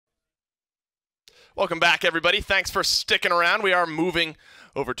Welcome back, everybody. Thanks for sticking around. We are moving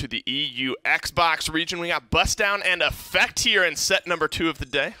over to the EU Xbox region. We got Bustdown and Effect here in set number 2 of the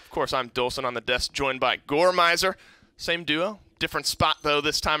day. Of course, I'm Dolson on the desk, joined by Goremizer. Same duo, different spot, though,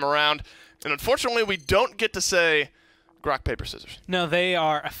 this time around. And unfortunately, we don't get to say rock, paper, scissors. No, they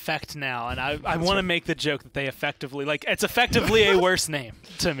are Effect now, and I want to make the joke that they effectively, like, it's effectively a worse name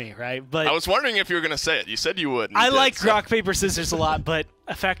to me, right? But I was wondering if you were going to say it. You said you would. I like rock, paper, scissors a lot, but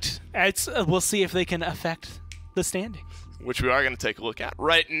Effect, we'll see if they can affect the standings. Which we are going to take a look at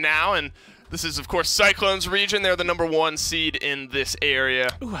right now, and this is, of course, Cyclone's region. They're the #1 seed in this area.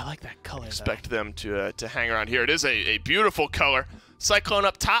 Ooh, I like that color, Expect them to hang around here. It is a beautiful color. Cyclone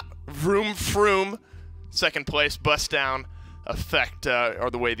up top, Vroom Froom. Second place, Bustdown, Effect are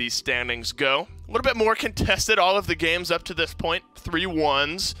the way these standings go. A little bit more contested, all of the games up to this point,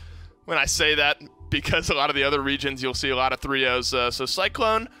 3-1s. When I say that, because a lot of the other regions, you'll see a lot of 3-0s. So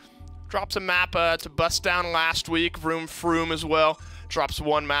Cyclone drops a map to Bustdown last week, Vroom Froom as well. Drops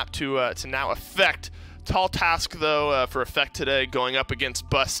one map to now Effect. Tall task, though, for Effect today, going up against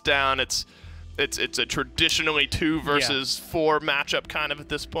Bustdown. It's a traditionally 2 versus 4 matchup kind of at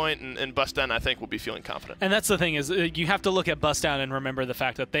this point, and Bustdown, I think, will be feeling confident. And that's the thing is you have to look at Bustdown and remember the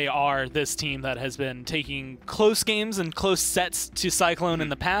fact that they are this team that has been taking close games and close sets to Cyclone in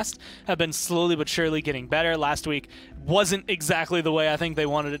the past, have been slowly but surely getting better. Last week wasn't exactly the way I think they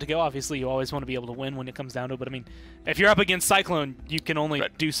wanted it to go. Obviously, you always want to be able to win when it comes down to it, but I mean, if you're up against Cyclone, you can only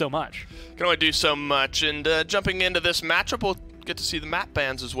do so much. Can only do so much, and jumping into this matchup, we'll get to see the map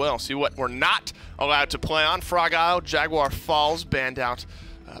bans as well. See what we're not allowed to play on. Frog Isle, Jaguar Falls banned out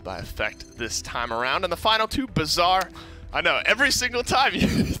by Effect this time around. And the final 2, Bazaar. I know, every single time.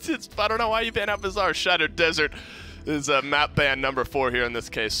 I don't know why you ban out Bazaar. Shattered Desert is map ban number 4 here in this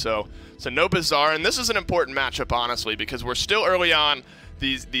case. So no Bazaar. And this is an important matchup, honestly, because we're still early on.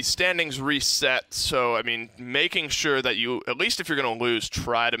 These standings reset, so, I mean, making sure that you, at least if you're going to lose,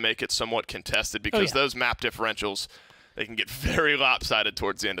 try to make it somewhat contested, because those map differentials, they can get very lopsided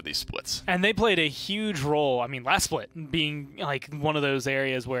towards the end of these splits. And they played a huge role, I mean, last split being like one of those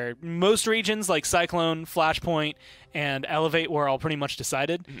areas where most regions like Cyclone, Flashpoint, and Elevate were all pretty much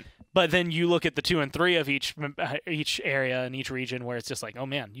decided. But then you look at the 2 and 3 of each area and each region where it's just like, oh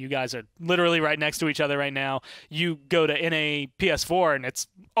man, you guys are literally right next to each other right now. You go to NA PS4 and it's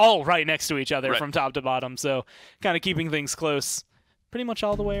all right next to each other from top to bottom. So kind of keeping things close pretty much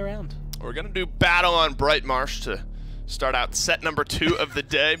all the way around. We're going to do Battle on Bright Marsh to start out set number 2 of the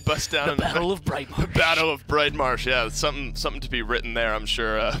day. Bustdown. The Battle of Bright Marsh. The Battle of Bright Marsh. Yeah, something to be written there, I'm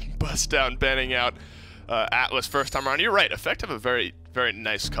sure. Bustdown banning out Atlas first time around. You're right. Effect have a very, very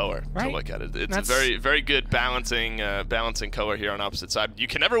nice color to look at it. It's a very, very good balancing color here on opposite side. You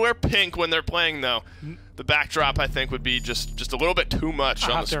can never wear pink when they're playing, though. The backdrop, I think, would be just a little bit too much on the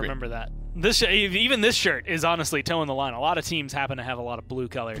screen. I have to remember that. Even this shirt is honestly toeing the line. A lot of teams happen to have a lot of blue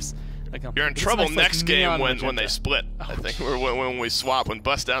colors. Like, you're in trouble next game when they split. I think when we swap, when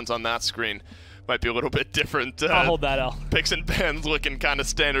Bustdown's on that screen, might be a little bit different. I'll hold that L. Picks and bans looking kind of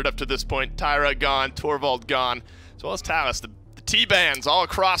standard up to this point. Tyra gone, Torvald gone, as well as Talus. The T-bans all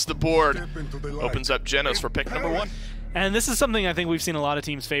across the board. Opens up Genos for pick number 1. And this is something I think we've seen a lot of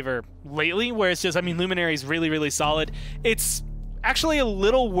teams favor lately, where it's just, I mean, Luminary's really, really solid. It's actually a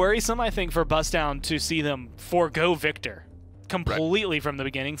little worrisome, I think, for Bustdown to see them forego Victor completely from the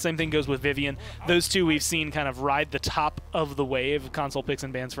beginning. Same thing goes with Vivian. Those two we've seen kind of ride the top of the wave of console picks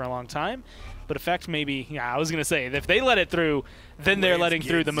and bans for a long time. But Effect maybe, I was going to say, if they let it through, then they're letting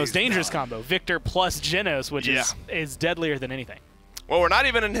through the most dangerous combo, Victor plus Genos, which is deadlier than anything. Well, we're not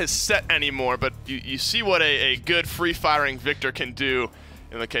even in his set anymore, but you see what a good free-firing Victor can do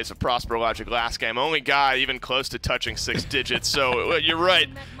in the case of Prosper Logic last game. Only guy even close to touching 6 digits. So you're right,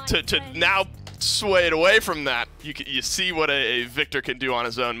 to now sway it away from that, you see what a Victor can do on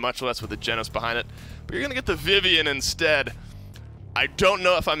his own, much less with the Genos behind it. But you're going to get the Vivian instead. I don't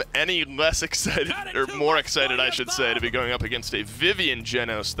know if I'm any less excited, or more excited, I should say, to be going up against a Vivian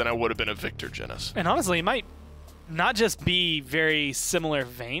Genos than I would have been a Victor Genos. And honestly, it might not just be very similar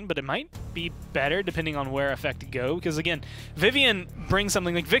vein, but it might be better depending on where Effect go. Because again, Vivian brings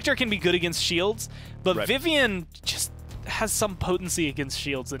something like Victor can be good against shields, but Vivian just has some potency against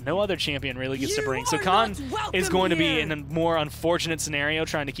shields that no other champion really gets to bring. So Khan is going to be in a more unfortunate scenario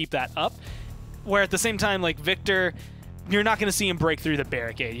trying to keep that up, where at the same time, like Victor, you're not going to see him break through the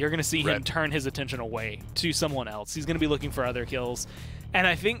barricade. You're going to see him turn his attention away to someone else. He's going to be looking for other kills. And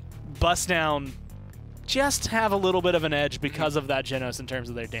I think Bustdown just have a little bit of an edge because of that Genos in terms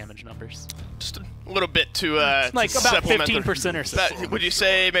of their damage numbers. Just a little bit to like about 15% or so. Would you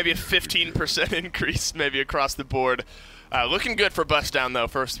say maybe a 15% increase maybe across the board? Looking good for Bustdown, though.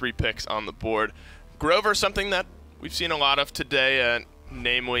 First 3 picks on the board. Grover, something that we've seen a lot of today,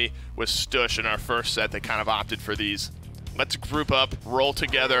 namely with Stush in our first set. They kind of opted for these. Let's group up, roll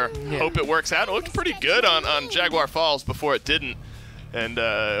together, hope it works out. It looked pretty good on Jaguar Falls before it didn't. And,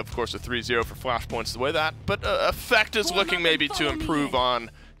 of course, a 3-0 for Flashpoints the way that. But Effect is looking maybe to improve on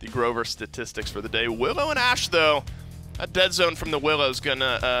the Grover statistics for the day. Willow and Ash, though, a dead zone from the Willow is going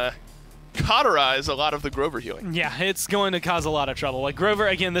to cauterize a lot of the Grover healing. Yeah, it's going to cause a lot of trouble. Like Grover,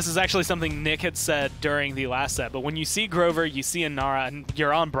 again, this is actually something Nick had said during the last set, but when you see Grover, you see Inara, and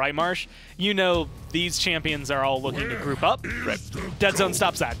you're on Brightmarsh, you know these champions are all looking to group up. Right. Dead Zone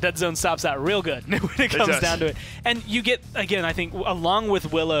stops that. Dead Zone stops that real good when it comes down to it. And you get, again, I think, along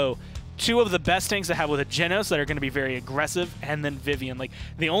with Willow, two of the best tanks to have with a Genos that are going to be very aggressive, and then Vivian. Like,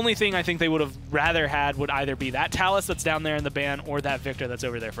 the only thing I think they would have rather had would either be that Talus that's down there in the ban or that Victor that's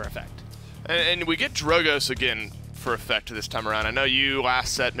over there for Effect. And we get Drogos again for Effect this time around. I know you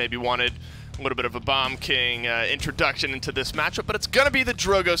last set maybe wanted a little bit of a Bomb King introduction into this matchup, but it's going to be the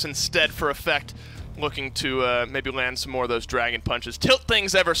Drogos instead for Effect, looking to maybe land some more of those Dragon Punches, tilt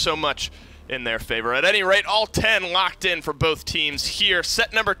things ever so much in their favor. At any rate, all 10 locked in for both teams here.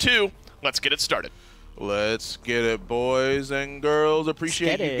 Set number 2, let's get it started. Let's get it, boys and girls.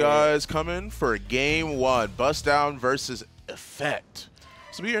 Appreciate you guys coming for game 1, Bustdown versus Effect.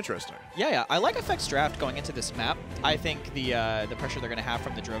 This will be interesting. Yeah, I like Effect's draft going into this map. I think the pressure they're going to have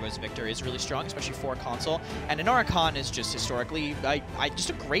from the Drogos Victor is really strong, especially for console. And Inara Khan is just historically just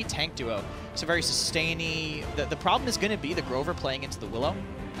a great tank duo. It's a very sustainy. The problem is going to be the Grover playing into the Willow.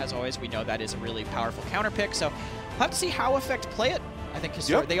 As always, we know that is a really powerful counter pick. So we'll have to see how Effect play it. I think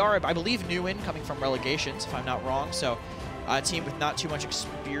they are, I believe, new in coming from relegations, if I'm not wrong. So a team with not too much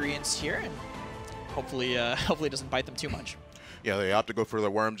experience here, and hopefully it doesn't bite them too much. Yeah, they opt to go for the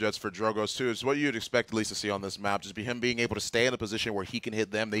Worm Jets for Drogos too. It's what you'd expect at least to see on this map. Just be him being able to stay in a position where he can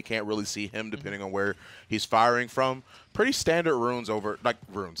hit them. They can't really see him depending on where he's firing from. Pretty standard runes over, like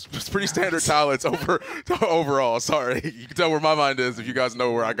runes. Just pretty standard talents overall. Sorry, you can tell where my mind is if you guys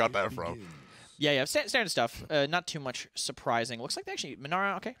know where I got that from. Yeah, standard stuff. Not too much surprising. Looks like they actually,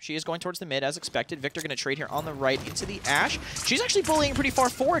 Minara, okay, she is going towards the mid as expected. Victor going to trade here on the right into the Ash. She's actually bullying pretty far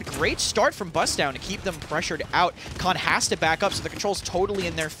forward. Great start from Bustdown to keep them pressured out. Khan has to back up, so the control's totally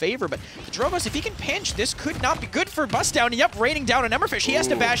in their favor. But the Drogos, if he can pinch, this could not be good for Bustdown. Yep, raining down on Emberfish. He has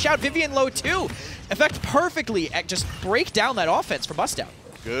to bash out. Vivian low too. Effect perfectly just break down that offense for Bustdown.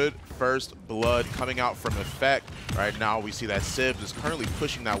 Good first blood coming out from Effect. Right now we see that Sibs is currently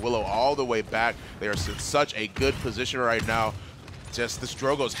pushing that Willow all the way back. They are in such a good position right now. Just this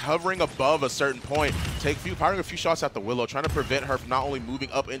Drogo's hovering above a certain point, firing a few shots at the Willow, trying to prevent her from not only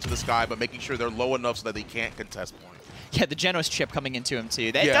moving up into the sky, but making sure they're low enough so that they can't contest point. Yeah, the Genos chip coming into him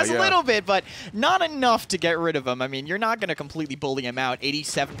too. That does a little bit, but not enough to get rid of him. I mean, you're not going to completely bully him out.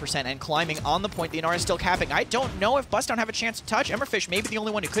 87% and climbing on the point. The Inara is still capping. I don't know if Bustdown have a chance to touch. Emberfish may be the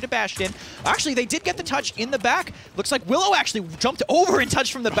only one who could have bashed in. Actually, they did get the touch in the back. Looks like Willow actually jumped over and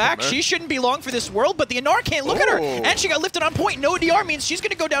touched from the back. She shouldn't be long for this world, but the Inara can't look at her. And she got lifted on point. No DR means she's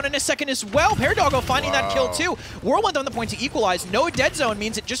going to go down in a second as well. Paradoggo finding that kill too. Whirlwind on the point to equalize. No dead zone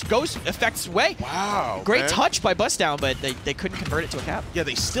means it just goes Effect's way. Wow. Great touch by Bustdown, but they couldn't convert it to a cap. Yeah,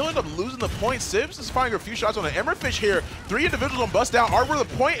 they still end up losing the point. Sibs is firing a few shots on the Emberfish here. 3 individuals on Bustdown are where the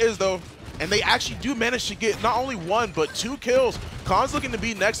point is, though. And they actually do manage to get not only 1, but 2 kills. Khan's looking to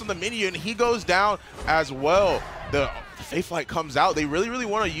be next on the menu, and he goes down as well. The Faithlight comes out. They really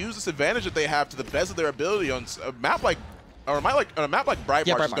want to use this advantage that they have to the best of their ability on a map like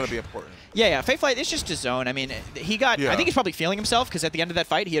Brightmarsh is going to be important. Yeah, Faithlight is just a zone. I mean, he got, I think he's probably feeling himself because at the end of that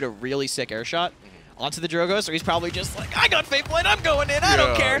fight, he had a really sick air shot onto the Drogos, so he's probably just like, I got Faithlight, I'm going in, I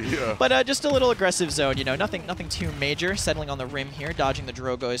don't care. Yeah. But just a little aggressive zone, you know, nothing too major. Settling on the rim here, dodging the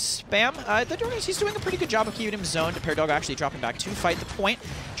Drogos spam. The Drogos, he's doing a pretty good job of keeping him zoned. Paradoggo actually dropping back to fight the point,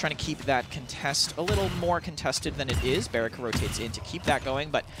 trying to keep that contest a little more contested than it is. Barrick rotates in to keep that going,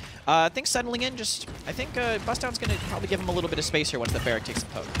 but things settling in. I think Bustdown's going to probably give him a little bit of space here once the Barrick takes a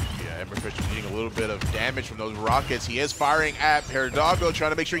poke. Yeah, Emberfish is getting a little bit of damage from those rockets. He is firing at Paradoggo,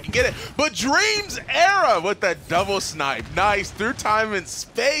 trying to make sure he can get it. But Dreams Era with that double snipe. Nice, through time and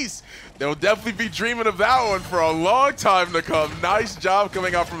space. They'll definitely be dreaming of that one for a long time to come. Nice job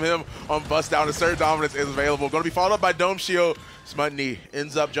coming out from him on Bustdown. Assert Dominance is available. Going to be followed up by Dome Shield. Smutney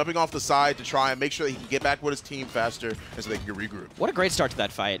ends up jumping off the side to try and make sure that he can get back with his team faster and so they can regroup. What a great start to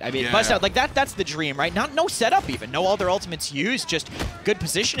that fight. I mean, Bustdown, like that's the dream, right? No setup even. No all their ultimates used, just good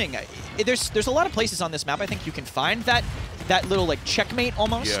positioning. There's a lot of places on this map I think you can find that little like checkmate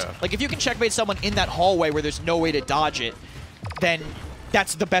almost. Yeah. Like if you can checkmate someone in that hallway where there's no way to dodge it, then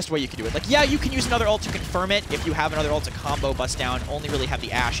that's the best way you can do it. Like, yeah, you can use another ult to confirm it. If you have another ult to combo Bustdown, only really have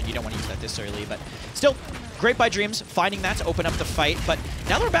the Ashe, and you don't want to use that this early. But still, great by Dreams, finding that to open up the fight. But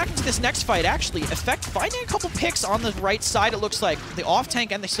now that we're back into this next fight, actually, Effect finding a couple picks on the right side, it looks like. The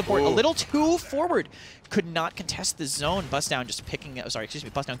off-tank and the support a little too forward. Could not contest the zone. Bustdown just picking, sorry, excuse me,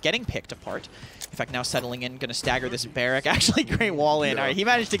 Bustdown getting picked apart. Effect now settling in, gonna stagger this Barrack. Actually, great wall in. All right, he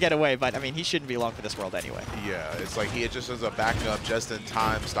managed to get away, but I mean, he shouldn't be long for this world anyway. Yeah, it's like he just ends up backing up just in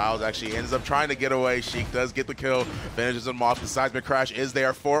time. Styles actually ends up trying to get away. Sheik does get the kill, finishes him off. The seismic crash is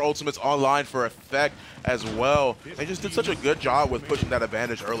there. 4 ultimates online for Effect as well. They just did such a good job with pushing that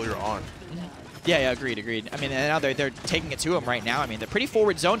advantage earlier on. Yeah, agreed. I mean, and now they're taking it to him right now. I mean, they're pretty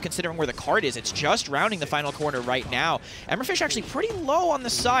forward zone considering where the card is. It's just rounding the final corner right now. Emberfish actually pretty low on the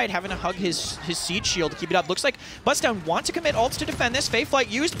side, having to hug his Siege Shield to keep it up. Looks like Bustdown want to commit ults to defend this. Fey Flight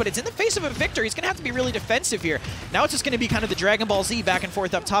used, but it's in the face of a Victor. He's going to have to be really defensive here. Now it's just going to be kind of the Dragon Ball Z back and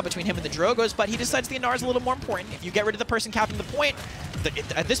forth up top between him and the Drogos, but he decides the Anar is a little more important. If you get rid of the person capping the point,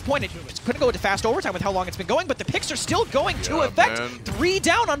 at this point, it's going to go into fast overtime with how long it's been going, but the picks are still going to Effect. Man. 3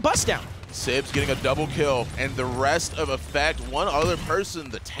 down on Bustdown. Sibs getting a double kill, and the rest of Effect, one other person,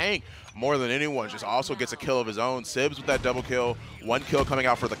 the tank, more than anyone, just also gets a kill of his own. Sibs with that double kill, 1 kill coming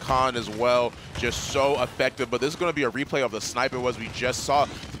out for the Khan as well. Just so effective, but this is going to be a replay of the sniper was we just saw.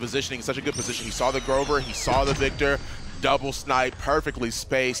 The positioning, such a good position. He saw the Grover, he saw the Victor, double snipe, perfectly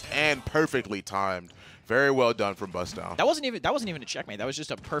spaced and perfectly timed. Very well done from Bustdown. That wasn't even a checkmate. That was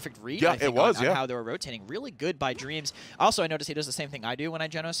just a perfect read. Yeah, I think, it was. on how they were rotating. Really good by Dreams. Also, I noticed he does the same thing I do when I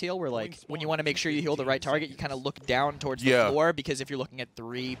Genos heal, where like when you want to make sure you heal the right target, you kind of look down towards the floor, because if you're looking at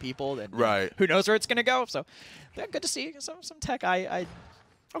 3 people, then who knows where it's gonna go. So, yeah, good to see some tech.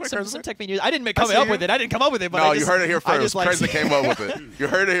 Some tech being used. I didn't come up with it. I didn't come up with it. But no, you heard it here first. Crazy came up with it. You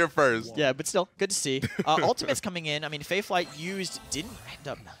heard it here first. Yeah, but still, good to see. Ultimates coming in. I mean, Fey Flight used didn't end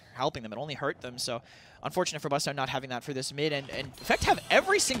up helping them. It only hurt them. So. Unfortunate for Bustdown not having that for this mid, and Effect have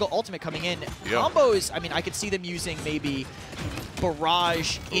every single ultimate coming in. Combos, I mean, I could see them using maybe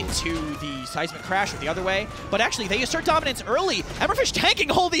Barrage into the Seismic Crash or the other way, but actually they assert dominance early. Emberfish tanking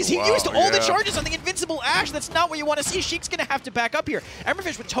all these. He used all the charges on the Invincible Ashe. That's not what you want to see. Sheik's going to have to back up here.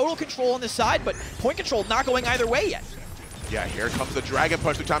 Emberfish with total control on the side, but point control not going either way yet. Yeah, here comes the Dragon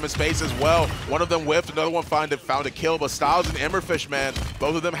Punch through time and space as well. One of them whiffed, another one found a kill, but Styles and Emberfish, man,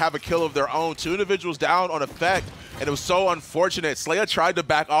 both of them have a kill of their own. 2 individuals down on Effect, and it was so unfortunate. Slayer tried to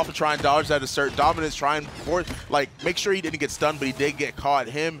back off and try and dodge that assert dominance, try and make sure he didn't get stunned, but he did get caught.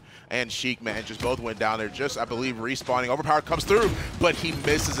 Him and Sheik, man, just both went down there, just, I believe, respawning. Overpower comes through, but he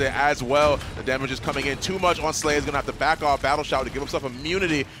misses it as well. The damage is coming in too much on Slayer. He's going to have to back off Battle Shout to give himself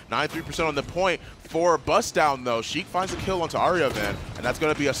immunity. 93% on the point for Bustdown, though. Sheik finds a kill onto Arya, man, and that's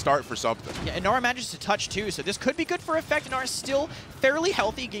going to be a start for something. Yeah, and Nara manages to touch, too, so this could be good for Effect. Nara is still fairly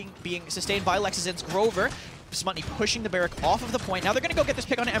healthy, being sustained by Lexazen's Grover. Smutny pushing the Barrack off of the point. Now they're going to go get this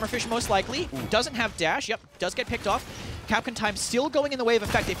pick on Emberfish, most likely. Doesn't have dash. Yep, does get picked off. Capcom time still going in the way of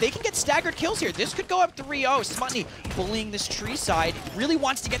Effect. If they can get staggered kills here, this could go up 3-0. Smutny bullying this tree side. Really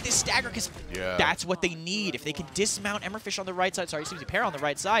wants to get this stagger because that's what they need. If they can dismount Emberfish on the right side, sorry, excuse me, Pair on the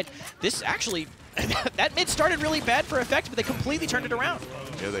right side, this actually, that mid started really bad for Effect, but they completely turned it around.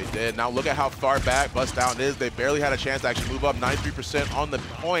 Yeah, they did. Now look at how far back Bustdown is. They barely had a chance to actually move up, 93% on the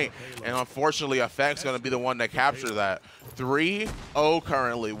point, and unfortunately Effect's going to be the one that captures that. 3-0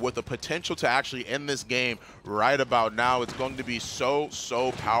 currently, with the potential to actually end this game right about now. It's going to be so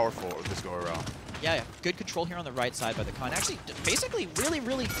powerful this go around. Yeah, good control here on the right side by the Khan. Actually, basically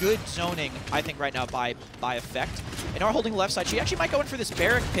really good zoning, I think, right now by Effect. And are holding the left side. She actually might go in for this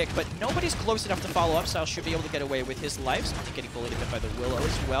Barrack pick, but nobody's close enough to follow up. Styles should be able to get away with his life. Smutny getting bullied a bit by the Willow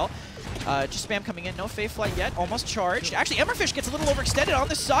as well. Just spam coming in, no Fey Flight yet, almost charged. Actually, Emberfish gets a little overextended on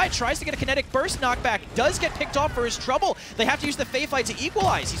the side, tries to get a kinetic burst knockback, does get picked off for his trouble. They have to use the Fey Flight to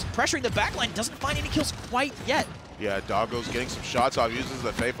equalize. He's pressuring the backline, doesn't find any kills quite yet. Yeah, Doggo's getting some shots off, uses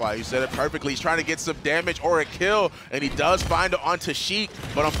the Fey Flight. You said it perfectly. He's trying to get some damage or a kill, and he does find it onto Sheik,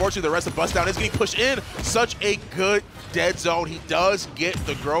 but unfortunately the rest of Bustdown is getting pushed in. Such a good dead zone. He does get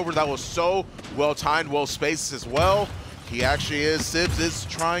the Grover. That was so well timed, well spaced as well. He actually is. Sibs is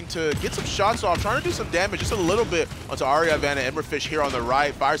trying to get some shots off, trying to do some damage just a little bit onto Arya Van and Emberfish here on the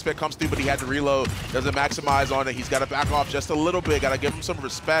right. Fire Spec comes through, but he had to reload. Doesn't maximize on it. He's got to back off just a little bit. Got to give him some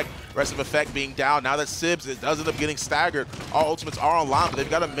respect. Rest of Effect being down. Now that Sibs does end up getting staggered, all ultimates are online, but they've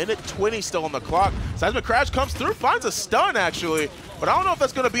got 1:20 still on the clock. Seismic Crash comes through, finds a stun actually. But I don't know if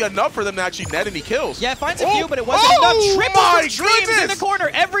that's going to be enough for them to actually net any kills. Yeah, it finds a few, but it wasn't enough. Triple Dreams in the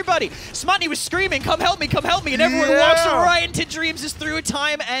corner. Everybody buddy. Smutny was screaming, come help me, and everyone walks right into Dreams' through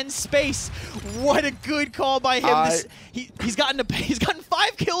time and space. What a good call by him. He's gotten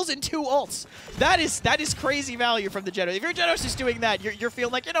 5 kills and 2 ults. That is crazy value from the Genos. If your Genos is doing that, you're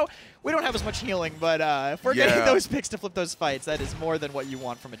feeling like, you know, we don't have as much healing, but if we're getting those picks to flip those fights, that is more than what you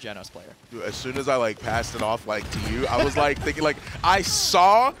want from a Genos player. Dude, as soon as I like passed it off like to you, I was like thinking like I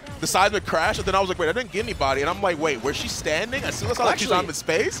saw the seismic crash, and then I was like, wait, I didn't get anybody, and I'm like, wait, where's she standing? As soon as I saw she's on in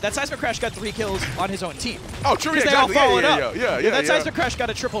space. That seismic crash got 3 kills on his own team. Oh, true, because they all followed up. That seismic crash got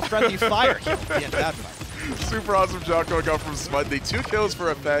a triple friendly fire kill at the end of that fight. Super awesome job going up from Smutny. 2 kills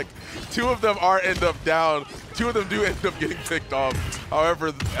for Effect. 2 of them end up down. 2 of them do end up getting picked off. However,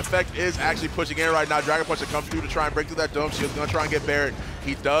 Effect is actually pushing in right now. Dragon Punch that comes through to try and break through that dome. She's going to try and get buried.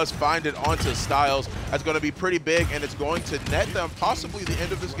 He does find it onto Styles. That's going to be pretty big, and it's going to net them possibly the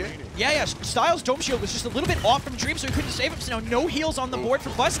end of this game. Yeah. Styles' Dome Shield was just a little bit off from Dream, so he couldn't save him. So now no heals on the board for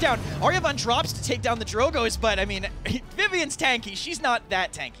Bustdown. Aryavan drops to take down the Drogos, but I mean, Vivian's tanky. She's not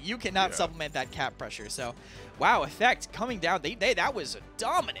that tanky. You cannot supplement that cap pressure. So, wow, Effect coming down. That was a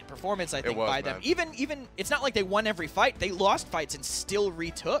dominant performance, I think, by them. Even it's not like they won every fight. They lost fights and still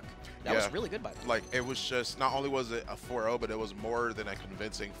retook. That was really good by them. Like, it was just, not only was it a 4-0, but it was more than a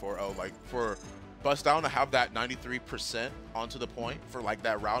convincing 4-0. Like, for Bustdown to have that 93% onto the point for, like,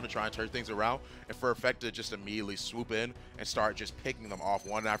 that round to try and turn things around, and for Effect to just immediately swoop in and start just picking them off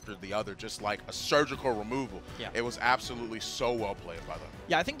one after the other, just like a surgical removal. Yeah. It was absolutely so well played by them.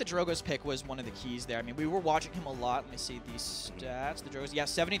 Yeah, I think the Drogo's pick was one of the keys there. I mean, we were watching him a lot. Let me see these stats. The Drogo's,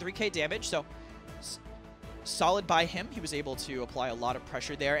 73k damage, so solid by him. He was able to apply a lot of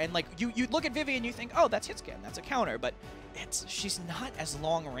pressure there. And like you look at Vivian, you think, oh, that's hit scan, that's a counter, but she's not as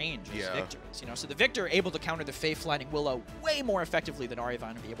long range as Victor is, you know. So the Victor able to counter the Fae flying Willow way more effectively than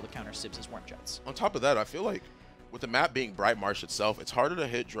Aryavan to be able to counter Sibs' Worm Jets. On top of that, I feel like with the map being Bright Marsh itself, it's harder to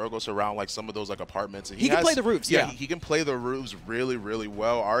hit Drogos around like some of those like apartments. And he can play the roofs, he can play the roofs really, really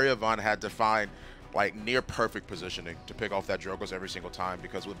well. Aryavan had to find like near perfect positioning to pick off that Drogos every single time,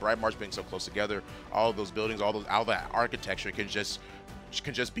 because with Bright Marsh being so close together, all of those buildings, all that architecture can just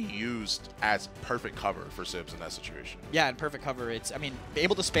be used as perfect cover for Sibs in that situation. Yeah, and perfect cover, I mean,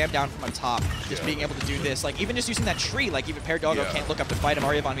 able to spam down from on top, just being able to do this, like even just using that tree, like even Paradogo can't look up to fight him,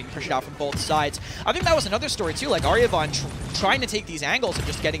 Aryavan being pushed out from both sides. I think that was another story too, like Aryavan trying to take these angles and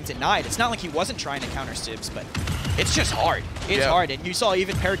just getting denied. It's not like he wasn't trying to counter Sibs, but it's just hard. It's hard, and you saw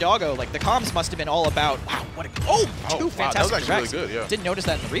even Paradogo, like the comms must have been all about, wow, what a, two fantastic that was actually really good, Didn't notice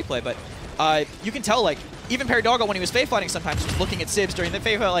that in the replay, but you can tell, like, even Paradogo, when he was Fae fighting, sometimes was looking at Sibs during the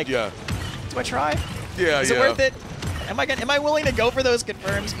Fae fight, like, do I try? Is it worth it? Am I willing to go for those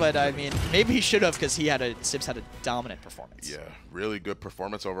confirms? But I mean, maybe he should have, because Sibs had a dominant performance. Yeah, really good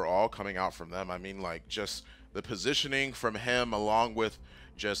performance overall coming out from them. I mean, like, just the positioning from him, along with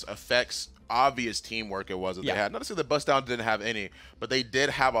just Effect's obvious teamwork it was that they had. Not to say that Bustdown didn't have any, but they did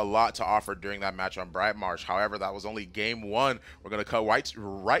have a lot to offer during that match on Bright Marsh. However, that was only game 1. We're going to cut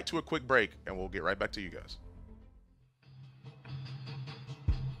right to a quick break, and we'll get right back to you guys.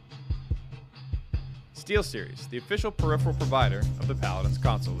 SteelSeries, the official peripheral provider of the Paladins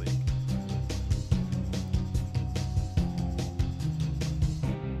Console League.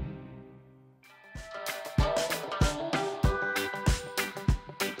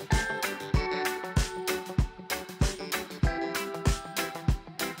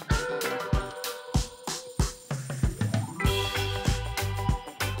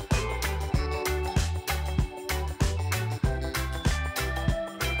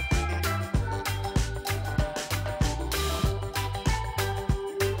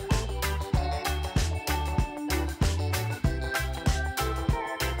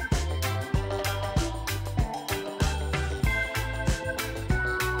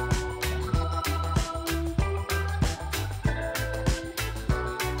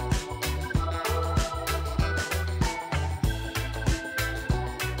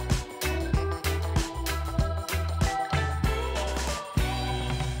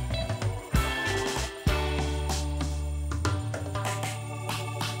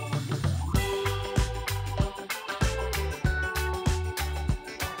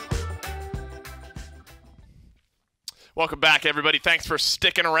 Welcome back, everybody. Thanks for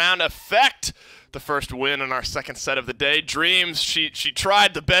sticking around. Effect, the first win in our second set of the day. Dreams, she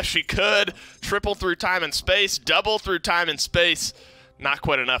tried the best she could. Triple through time and space, double through time and space. Not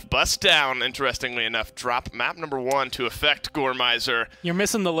quite enough. Bustdown, interestingly enough, drop map number 1 to Effect Gormizer. You're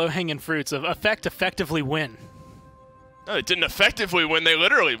missing the low-hanging fruits of Effect effectively win. No, they didn't effectively win. They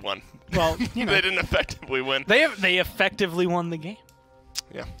literally won. Well, you know. They didn't effectively win. They effectively won the game.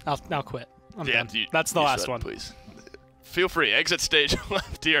 Yeah. I'll quit. I'm yeah, done. That's the last one. Please. feel free. Exit stage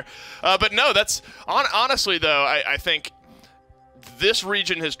left here. But no, that's honestly though. I think this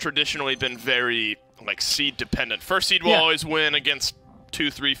region has traditionally been very like seed dependent. First seed will always win against 2,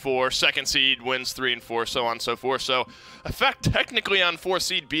 3, 4. Second seed wins 3 and 4, so on and so forth. So Effect technically on 4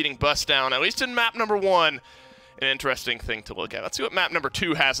 seed beating Bustdown, at least in map number 1. An interesting thing to look at. Let's see what map number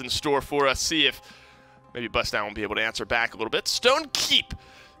 2 has in store for us. See if maybe Bustdown will be able to answer back a little bit. Stone Keep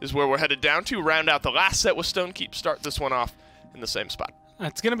is where we're headed down to. Round out the last set with Stone Keep. Start this one off in the same spot.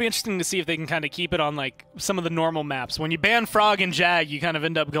 It's going to be interesting to see if they can kind of keep it on like some of the normal maps. When you ban Frog and Jag, you kind of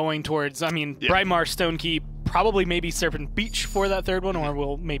end up going towards, I mean, Bright Marsh, Stone Keep, probably maybe Serpent Beach for that third one, or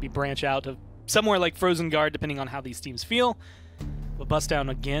we'll maybe branch out to somewhere like Frozen Guard, depending on how these teams feel. But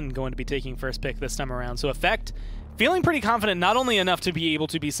Bustdown, again, going to be taking first pick this time around. So Effect, feeling pretty confident, not only enough to be able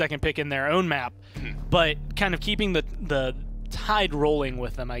to be second pick in their own map, but kind of keeping the tide rolling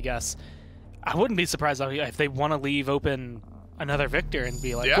with them, I guess. I wouldn't be surprised if they want to leave open another Victor and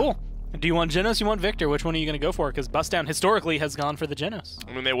be like, cool. Do you want Genos? You want Victor? Which one are you going to go for? Because Bustdown historically has gone for the Genos.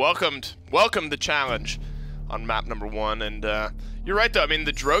 I mean, they welcomed the challenge on map number 1, and you're right though. I mean,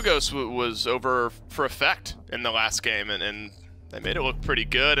 the Drogos was over for Effect in the last game, and they made it look pretty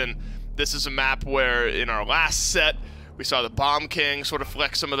good. And this is a map where in our last set we saw the Bomb King sort of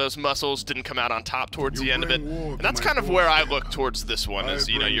flex some of those muscles, didn't come out on top towards the end of it. And that's kind of where I look towards this one is,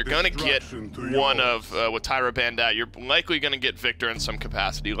 you know, you're going to get one of, with Tyra Bandit, you're likely going to get Victor in some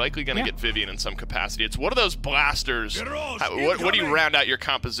capacity, likely going to get Vivian in some capacity. It's what are those blasters, what do you round out your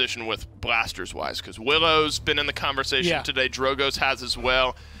composition with blasters-wise? Because Willow's been in the conversation today, Drogos has as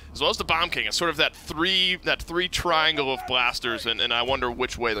well as the Bomb King. It's sort of that three triangle of blasters, and I wonder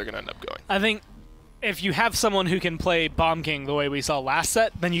which way they're going to end up going. I think if you have someone who can play Bomb King the way we saw last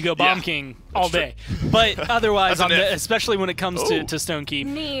set, then you go Bomb King all day. But otherwise, especially when it comes to Stone Keep,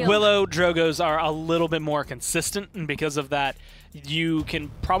 Willow, Drogos are a little bit more consistent, and because of that, you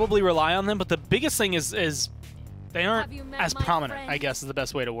can probably rely on them. But the biggest thing is they aren't as prominent, I guess is the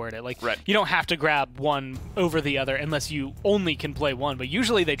best way to word it. Like, you don't have to grab one over the other unless you only can play one, but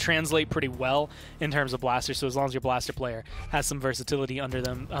usually they translate pretty well in terms of blasters, so as long as your blaster player has some versatility under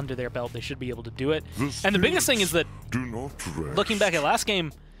their belt, they should be able to do it. And the biggest thing is that, looking back at last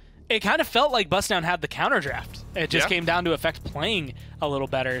game, it kind of felt like Bustdown had the counter draft. It just came down to Effect playing a little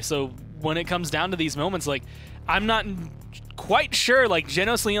better, so when it comes down to these moments, like, I'm not quite sure, like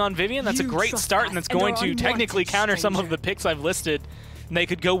Genos, Leon, Vivian, that's a great start, and it's going to technically counter some of the picks I've listed. And they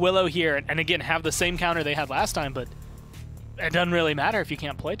could go Willow here, and again, have the same counter they had last time, but it doesn't really matter if you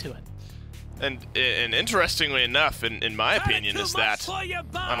can't play to it. And interestingly enough, in my opinion, is that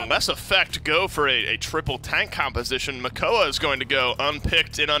unless Effect go for a triple tank composition, Makoa is going to go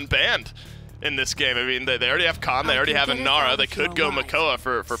unpicked and unbanned in this game. I mean, they already have Khan, they already have Inara. They could go Makoa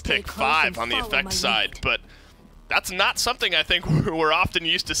for pick 5 on the Effect side, but that's not something I think we're often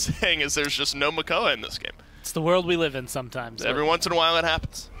used to saying, is there's just no Makoa in this game. It's the world we live in sometimes. Every once in a while it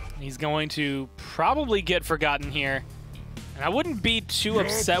happens. He's going to probably get forgotten here. And I wouldn't be too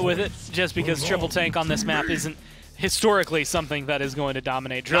upset with it, just because triple tank on this map isn't historically something that is going to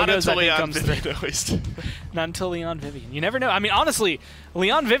dominate. Drogos, I think, comes through. At least. Not until Leon Vivian. You never know. I mean, honestly,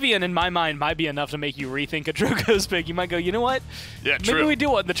 Leon Vivian, in my mind, might be enough to make you rethink a Drogos pick. You might go, you know what? Yeah, Maybe we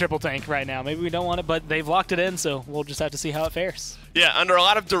do want the triple tank right now. Maybe we don't want it, but they've locked it in, so we'll just have to see how it fares. Yeah, under a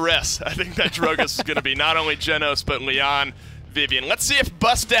lot of duress, I think that Drogos is going to be not only Genos, but Leon Vivian. Let's see if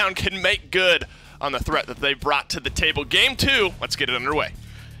Bustdown can make good on the threat that they brought to the table. Game 2, let's get it underway.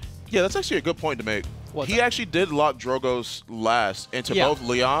 Yeah, that's actually a good point to make. He actually did lock Drogos last into both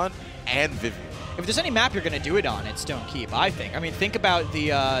Leon and Vivian. If there's any map you're going to do it on, it's Stone Keep, I think. I mean, think about the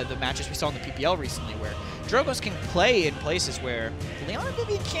matches we saw in the PPL recently where Drogos can play in places where Leon and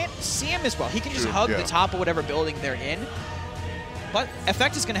Vivian can't see him as well. He can just hug the top of whatever building they're in. But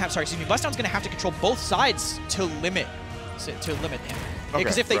Effect is going to have, Bustdown's going to have to control both sides to limit him.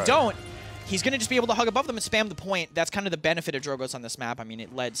 Because if they don't, he's going to just be able to hug above them and spam the point. That's kind of the benefit of Drogos on this map. I mean,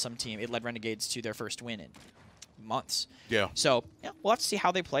 it led Renegades to their first win in months. Yeah. So, yeah, we'll have to see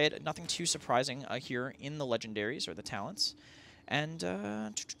how they play it. Nothing too surprising here in the Legendaries or the Talents. And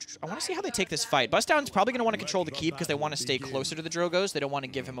I want to see how they take this fight. Bustdown's probably going to want to control the keep because they want to stay closer to the Drogos. They don't want to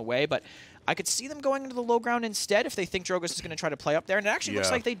give him away, but I could see them going into the low ground instead if they think Drogos is going to try to play up there. And it actually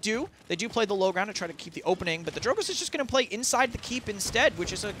looks like they do. They do play the low ground to try to keep the opening, but the Drogos is just going to play inside the keep instead,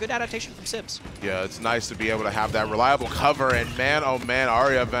 which is a good adaptation from Sibs. Yeah, it's nice to be able to have that reliable cover, and man, oh man,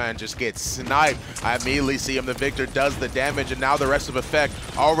 Aryavan just gets sniped. I immediately see him. The Victor does the damage, and now the rest of Effect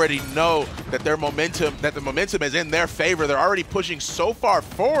already know that the momentum is in their favor. They're already pushing so far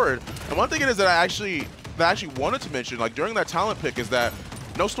forward. And one thing it is that I actually wanted to mention, like during that talent pick, is that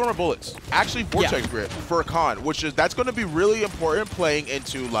no Stormer Bullets. Actually, Vortex Grip for a con, that's going to be really important playing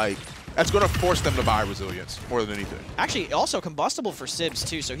into, like, that's going to force them to buy resilience more than anything. Actually, also combustible for Sibs,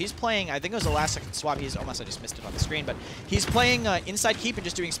 too. So he's playing, I think it was the last second swap. Unless I just missed it on the screen, but he's playing inside keep and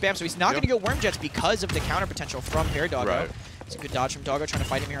just doing spam. So he's not going to go Worm Jets because of the counter potential from Paradoggo. Right. It's a good dodge from Doggo trying to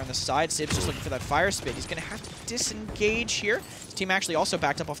fight him here on the side. Sibs just looking for that fire spit. He's going to have to disengage here. His team actually also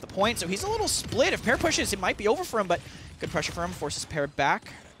backed up off the point, so he's a little split. If Pair pushes, it might be over for him, but good pressure for him. Forces Pair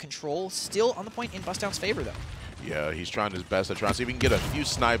back. Control still on the point in Bustdown's favor, though. Yeah, he's trying his best to try and see if he can get a few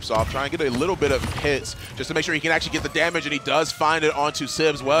snipes off, try and get a little bit of hits just to make sure he can actually get the damage, and he does find it onto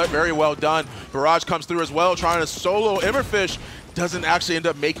Sibs. Well, very well done. Barrage comes through as well, trying to solo Emmerfish. Doesn't actually end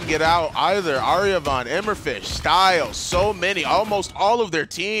up making it out either. Aryavon, Emmerfish, Styles, so many, almost all of their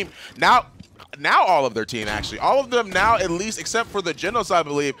team. Now all of their team, actually. All of them now, at least, except for the Genos, I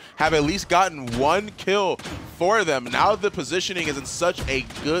believe, have at least gotten 1 kill for them. Now the positioning is in such a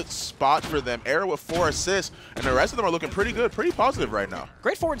good spot for them. Era with 4 assists, and the rest of them are looking pretty good, pretty positive right now.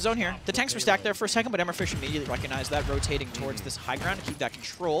 Great forward zone here. The tanks were stacked there for a second, but Emmerfish immediately recognized that, rotating towards this high ground to keep that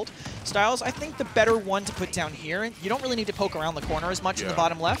controlled. Styles, I think the better one to put down here. You don't really need to poke around the corner as much in the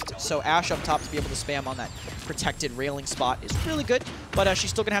bottom left, so Ash up top to be able to spam on that protected railing spot is really good, but she's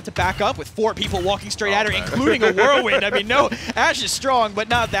still going to have to back up with 4 people walking straight at her, including a Whirlwind. I mean, no, Ash is strong, but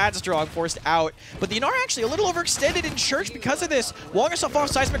not that strong, forced out. But the Inara actually a little overextended in Church because of this. Walling herself off,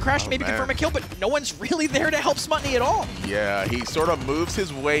 Seismic Crash to maybe confirm a kill, but no one's really there to help Smutney at all. Yeah, he sort of moves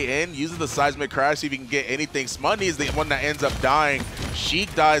his way in, uses the Seismic Crash, see if he can get anything. Smutney is the one that ends up dying.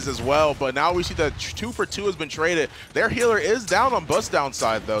 Sheik dies as well, but now we see that 2 for 2 has been traded. Their healer is down on Bustdown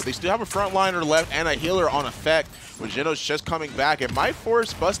side, though. They still have a frontliner left and a healer on effect. With Genos just coming back, it might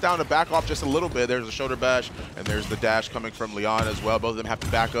force Bustdown to back off just a little bit. There's a shoulder bash, and there's the dash coming from Leon as well. Both of them have to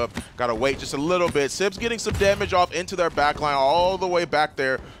back up. Gotta wait just a little bit. Sibs getting some damage off into their backline, all the way back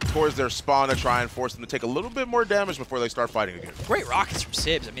there towards their spawn to try and force them to take a little bit more damage before they start fighting again. Great rockets from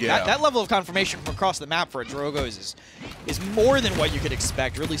Sibs. I mean, that level of confirmation from across the map for a Drogoz is more than what you could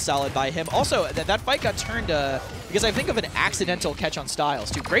expect. Really solid by him. Also, that fight got turned because I think of an accidental catch on Styles,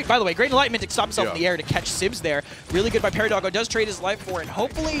 too. Great, by the way, great enlightenment to stop himself in the air to catch Sibs there. Really good by Paradoggo. Does trade his life for it.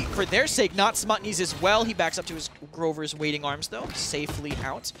 Hopefully, for their sake, not Smutney's as well. He backs up to his Grover's waiting arms, though. Safely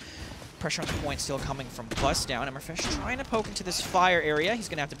out. Pressure on the point still coming from Bustdown. Emmerfish trying to poke into this fire area. He's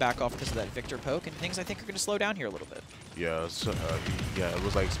going to have to back off because of that Victor poke, and things I think are going to slow down here a little bit. Yeah, so, it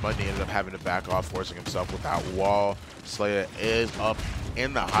was like Smutney ended up having to back off, forcing himself with that wall. Slayer is up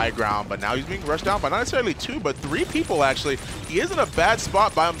in the high ground, but now he's being rushed down by not necessarily 2, but 3 people, actually. He is in a bad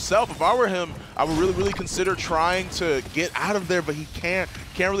spot by himself. If I were him, I would really consider trying to get out of there, but he can't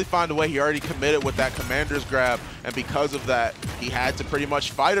really find a way. He already committed with that commander's grab, and because of that, he had to pretty much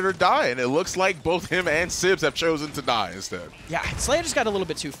fight it or die, and it looks like both him and Sibs have chosen to die instead. Yeah, Slayer just got a little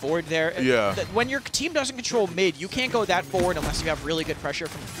bit too forward there. Yeah. When your team doesn't control mid, you can't go that forward unless you have really good pressure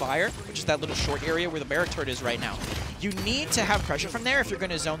from fire, which is that little short area where the barrack turret is right now. You need to have pressure from there if you're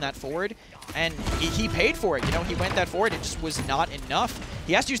going to zone that forward, and he paid for it. You know, he went that forward. It just was not enough.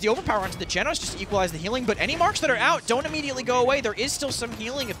 He has to use the overpower onto the Genos just to equalize the healing, but any marks that are out don't immediately go away. There is still some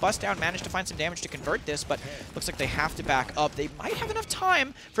healing if Bustdown managed to find some damage to convert this, but looks like they have to back up. They might have enough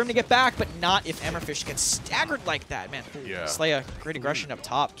time for him to get back, but not if Emmerfish gets staggered like that. Man, Slayer, great aggression up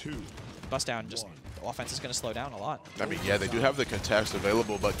top. Bustdown just... offense is going to slow down a lot. I mean, yeah, they do have the contest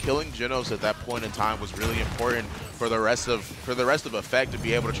available, but killing Genos at that point in time was really important for the rest of Effect to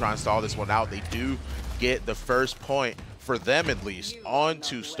be able to try and stall this one out. They do get the first point, for them at least,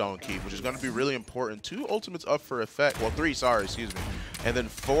 onto Stone Keep, which is going to be really important. 2 ultimates up for Effect. Well, 3, sorry, excuse me. And then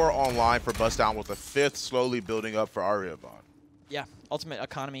 4 online for Bustdown, with a 5th slowly building up for Aryavon. Yeah, ultimate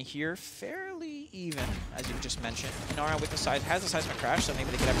economy here, fairly even, as you just mentioned. Inara with the size has the Seismic Crash, so maybe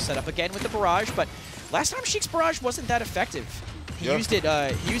they could have it set up again with the barrage. But last time Sheik's barrage wasn't that effective. He used it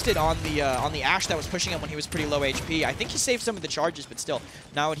on the Ash that was pushing him when he was pretty low HP. I think he saved some of the charges, but still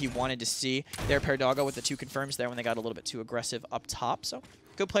not what he wanted to see. There, Paradoggo with the 2 confirms there when they got a little bit too aggressive up top. So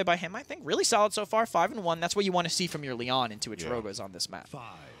good play by him, I think. Really solid so far, 5-1. That's what you want to see from your Leon into a Drogoz on this map.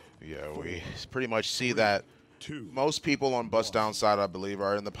 Yeah, we pretty much see that. Most people on Bustdown side, I believe,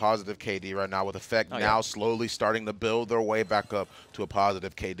 are in the positive KD right now, with Effect now slowly starting to build their way back up to a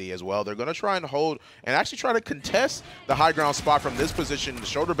positive KD as well. They're going to try and hold and actually try to contest the high ground spot from this position. The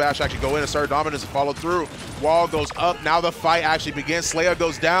shoulder bash actually go in, assert dominance and follow through. Wall goes up. Now the fight actually begins. Slayer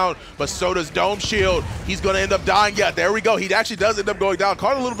goes down, but so does Dome Shield. He's going to end up dying. Yeah, there we go. He actually does end up going down.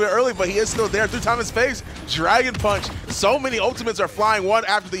 Caught a little bit early, but he is still there. Through time and space. Dragon Punch. So many ultimates are flying one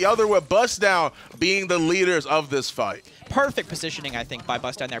after the other, with Bustdown being the leaders of this fight. perfect positioning, I think, by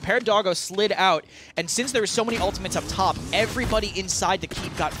Bustdown there. Paradogo slid out, and since there were so many ultimates up top, everybody inside the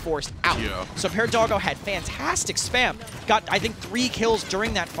keep got forced out. Yeah. So Paradogo had fantastic spam. Got, I think, 3 kills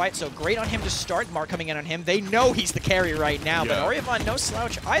during that fight, so great on him to start. Mark coming in on him. They know he's the carry right now, but Oryavon no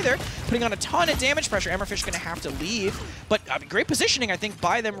slouch either, putting on a ton of damage pressure. Emmerfish going to have to leave, but I mean, great positioning, I think,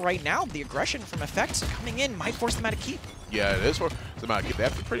 by them right now. The aggression from Effect coming in might force them out of keep. Yeah, it is for them out of keep. They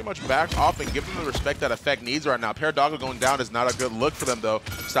have to pretty much back off and give them the respect that Effect needs right now. Paradogo going down is not a good look for them, though.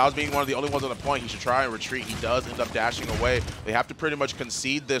 Styles being one of the only ones on the point, he should try and retreat. He does end up dashing away. They have to pretty much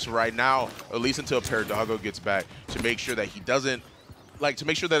concede this right now, at least until Paradogo gets back, to make sure that he doesn't, like, to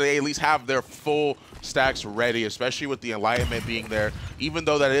make sure that they at least have their full stacks ready, especially with the Enlightenment being there. Even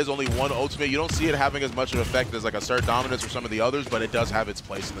though that is only one ultimate, you don't see it having as much of an effect as like Assert Dominance or some of the others, but it does have its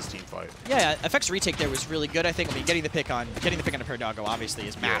place in this team fight. Yeah, Effect's retake there was really good. I think, I mean, getting the pick on a Paradogo obviously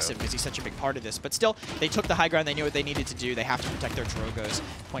is massive because he's such a big part of this. But still, they took the high ground. They knew what they needed to do. They have to protect their Drogos.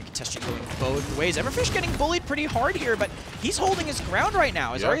 Point contestation going both ways. Emmerfish getting bullied pretty hard here, but he's holding his ground right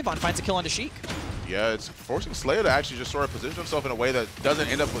now as Oryavon finds a kill onto Sheik. Yeah, it's forcing Slayer to actually just sort of position himself in a way that doesn't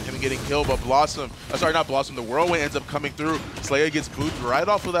end up with him getting killed, but Blossom, sorry, not Blossom, the Whirlwind ends up coming through. Slayer gets booted right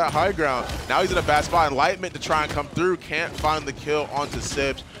off of that high ground. Now he's in a bad spot. Enlightenment to try and come through, can't find the kill onto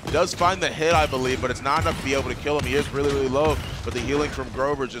Sibs. Does find the hit, I believe, but it's not enough to be able to kill him. He is really, really low, but the healing from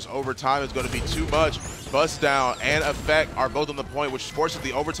Grover just over time is going to be too much. Bustdown and Effect are both on the point, which forces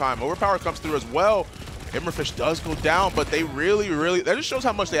the overtime. Overpower comes through as well. Emmerfish does go down, but they really, that just shows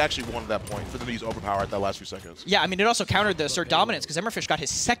how much they actually wanted that point for them to use Overpower at that last few seconds. Yeah, I mean, it also countered the Assert Dominance because Emmerfish got his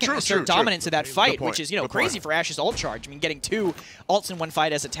second Assert Dominance of that fight, which is, you know, crazy for Ash's ult charge. I mean, getting 2 ults in one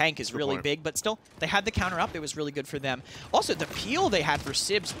fight as a tank is really big, but still, they had the counter up. It was really good for them. Also, the peel they had for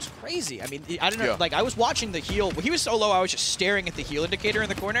Sibs was crazy. I mean, I don't know, like, I was watching the heal. When he was so low, I was just staring at the heal indicator in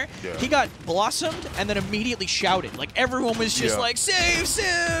the corner. He got blossomed and then immediately shouted. Like, everyone was just like, save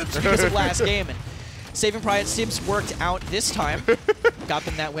Sibs, because of last game. And Saving Pride, Sibs worked out this time. Got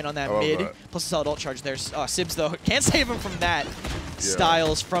them that win on that mid. Plus a solid ult charge there. Sibs, though, can't save him from that.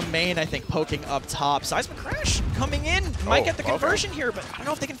 Styles from main, I think, poking up top. Seismic Crash coming in. Might get the conversion here, but I don't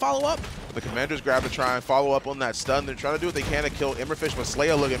know if they can follow up. The Commanders grab to try and follow up on that stun. They're trying to do what they can to kill Emmerfish, but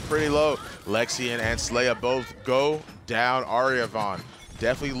Slayer looking pretty low. Lexian and Slayer both go down. Oryavon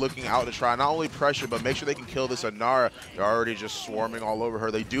definitely looking out to try not only pressure, but make sure they can kill this Anara. They're already just swarming all over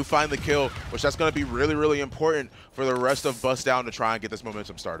her. They do find the kill, which that's going to be really, really important for the rest of Bustdown to try and get this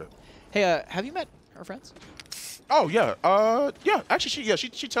momentum started. Hey, have you met her friends? Oh, yeah. Yeah, actually,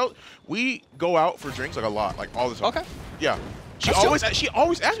 she tells, we go out for drinks like a lot, like all the time. Okay. Yeah. She always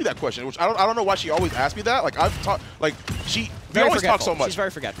asks me that question, which I don't know why she always asks me that. Like I've talked, like we always talk so much. She's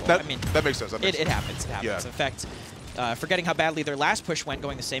very forgetful. That, I mean, that makes sense. It happens. It happens. Yeah. In fact, forgetting how badly their last push went,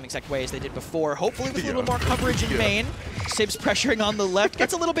 going the same exact way as they did before. Hopefully with a little more coverage in main. Sibs pressuring on the left.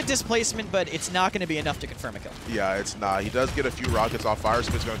 Gets a little bit displacement, but it's not going to be enough to confirm a kill. Yeah, it's not. He does get a few rockets off. Fire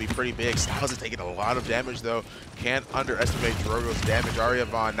Spit's going to be pretty big. Styles is taking a lot of damage, though. Can't underestimate Drogo's damage.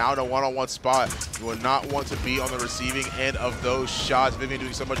 Oryavon now in a one-on-one spot. You will not want to be on the receiving end of those shots. Vivian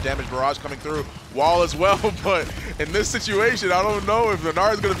doing so much damage. Barrage coming through. Wall as well, but in this situation, I don't know if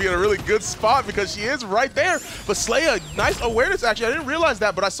Lenara is going to be in a really good spot because she is right there. But Slayer, nice awareness, actually. I didn't realize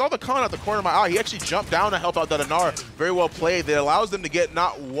that, but I saw the con out the corner of my eye. He actually jumped down to help out that Lenara. Very well played. That allows them to get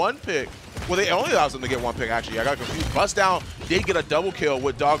not one pick. Well, it only allows them to get one pick, actually. I got confused. Bustdown did get a double kill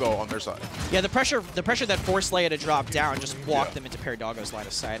with Doggo on their side. Yeah, the pressure that forced Slayer to drop down just walked them into Paradogo's line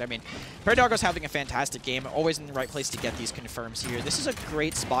of sight. I mean, Paradogo's having a fantastic game, always in the right place to get these confirms here. This is a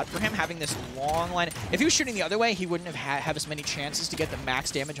great spot for him, having this long line. If he was shooting the other way, he wouldn't have as many chances to get the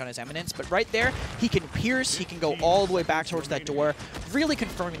max damage on his Eminence, but right there, he can pierce, he can go all the way back towards that door, really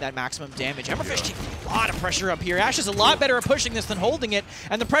confirming that maximum damage. Emmerfish taking a lot of pressure up here. Ash is a lot better at pushing this than holding it,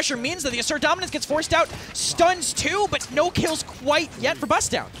 and the pressure means that the Assert Dominance gets forced out. Stuns too, but no kills quite yet for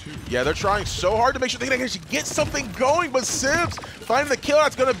Bustdown. Yeah, they're trying so hard to make sure they can actually get something going, but Sibs finding the kill,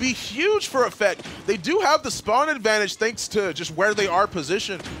 that's going to be huge for Effect. They do have the spawn advantage thanks to just where they are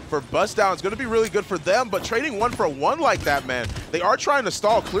positioned for Bustdown. It's going to be really good for them, but trading 1 for 1 like that, man, they are trying to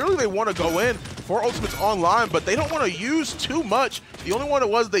stall. Clearly they want to go in for ultimates online, but they don't want to use too much. The only one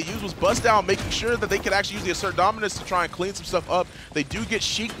they used was Bustdown, making sure that they could actually use the Assert Dominance to try and clean some stuff up. They do get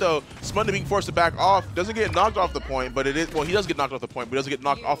Sheik, though. Smunda being forced to back off. Doesn't get knocked off the point, but it is, well, he does get knocked off the point, but he doesn't get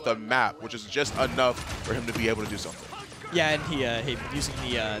knocked off the map, which is just enough for him to be able to do something. Yeah, and he using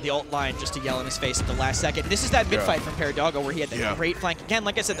the ult line just to yell in his face at the last second. This is that mid-fight from Paradogo where he had that great flank. Again,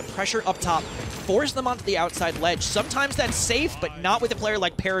 like I said, the pressure up top forced them onto the outside ledge. Sometimes that's safe, but not with a player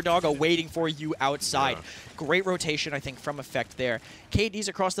like Paradogo waiting for you outside. Great rotation, I think, from Effect there. KDs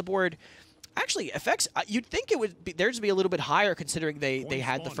across the board. Actually, effects, you'd think it would be theirs to be a little bit higher considering they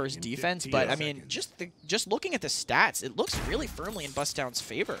had the first defense, but I mean, just looking at the stats, it looks really firmly in Bustdown's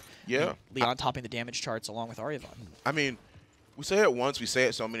favor. Yeah. Leon topping the damage charts along with Aryavon. I mean, we say it once, we say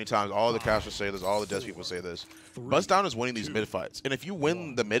it so many times. All the casters say this, all the Des people say this. Bustdown is winning these mid fights, and if you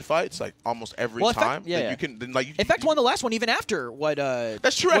win the mid fights like almost every time, then you can. Then, like, Effect won the last one even after what.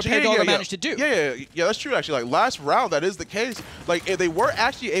 That's true. What Actually, Paradogo managed to do. Yeah, that's true. Actually, like last round, that is the case. Like they were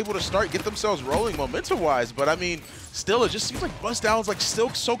actually able to get themselves rolling momentum-wise, but I mean, still, it just seems like Bustdown's like still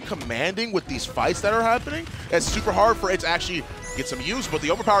so commanding with these fights that are happening. It's super hard for it to actually get some use, but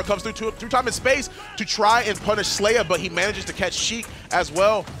the overpower comes through time and space to try and punish Slayer, but he manages to catch Sheik as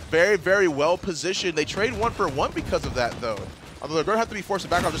well. Very, very well positioned. They trade 1-for-1 because of that, though. Although they're going to have to be forced to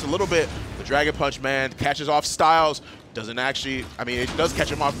back off just a little bit. The Dragon Punch, man, catches off Styles. Doesn't actually, I mean, it does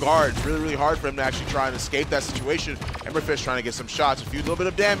catch him off guard. It's really, really hard for him to actually try and escape that situation. Emberfish trying to get some shots, a little bit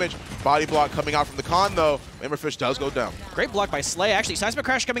of damage. Body block coming out from the con, though. Emberfish does go down. Great block by Slay. Actually, Seismic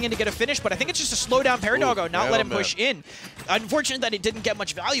Crash coming in to get a finish, but I think it's just to slow down Paradogo, not let him push in. Unfortunate that it didn't get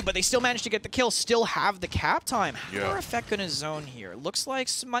much value, but they still managed to get the kill, still have the cap time. How are Effect going to zone here? Looks like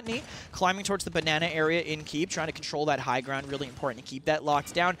Smutny climbing towards the banana area in Keep, trying to control that high ground. Really important to keep that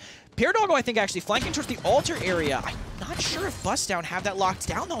locked down. Paradogo, I think, actually flanking towards the altar area. I'm not sure if Bustdown have that locked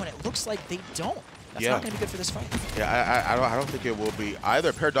down, though, and it looks like they don't. That's not going to be good for this fight. Yeah, I don't think it will be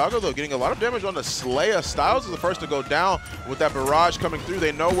either. Paradogo, though, getting a lot of damage on the Slayer. Styles is the first to go down with that barrage coming through.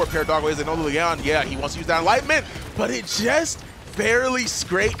 They know where Paradogo is. They know Leon. Yeah, he wants to use that enlightenment, but it just barely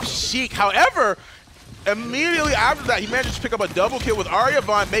scraped Sheik. However, immediately after that, he manages to pick up a double kill with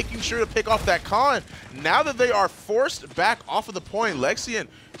Aryavon, making sure to pick off that con. Now that they are forced back off of the point, Lexian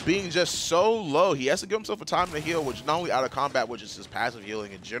being just so low, he has to give himself a time to heal, which not only out of combat, which is his passive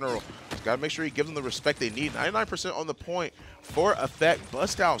healing in general. He's got to make sure he gives them the respect they need. 99% on the point for Effect.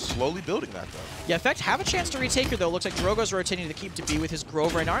 Bustdown slowly building that, though. Yeah, Effect have a chance to retake her, though. Looks like Drogo's rotating to keep to be with his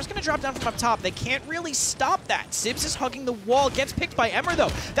Grover, and R's going to drop down from up top. They can't really stop that. Sibs is hugging the wall, gets picked by Emmer,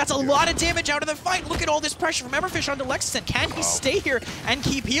 though. That's a lot of damage out of the fight. Look at all this pressure from Emberfish onto Lexington. Can he stay here and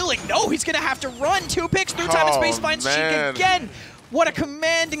keep healing? No, he's going to have to run. 2 picks through time and space, finds Sheik again. What a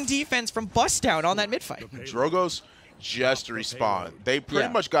commanding defense from Bustdown on that mid-fight. Drogo's just respawn. They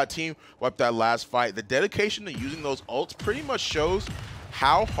pretty much got team wiped that last fight. The dedication to using those ults pretty much shows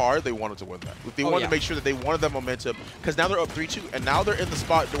how hard they wanted to win that. They wanted to make sure that they wanted that momentum, because now they're up 3-2, and now they're in the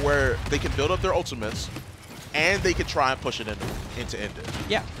spot to where they can build up their ultimates, and they can try and push it into end it.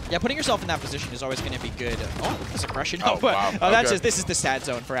 Yeah, putting yourself in that position is always going to be good. Oh, look at this aggression. Wow. This is the sad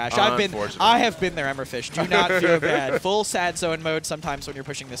zone for Ash. I have been there, Emberfish. Do not feel bad. Full sad zone mode sometimes when you're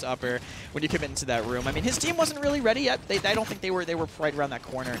pushing this upper, when you commit into that room. I mean, his team wasn't really ready yet. I don't think they were right around that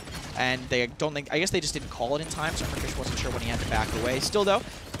corner, and I guess they just didn't call it in time, so Emberfish wasn't sure when he had to back away. Still though,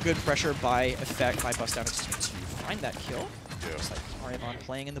 good pressure by Bustdown to find that kill. Looks like Aryavon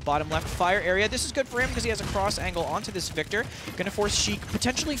playing in the bottom left fire area. This is good for him because he has a cross angle onto this Victor. Going to force Sheik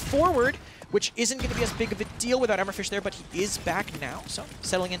potentially forward, which isn't going to be as big of a deal without Emberfish there, but he is back now, so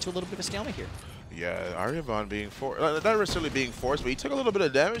settling into a little bit of a stalemate here. Yeah, Aryavon being forced, not necessarily being forced, but he took a little bit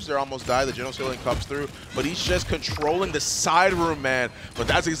of damage there, almost died. The general healing comes through, but he's just controlling the side room, man. But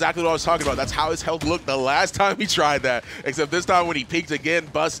that's exactly what I was talking about. That's how his health looked the last time he tried that. Except this time when he peaked again,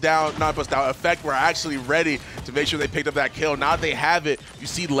 Effect were actually ready to make sure they picked up that kill. Now that they have it, you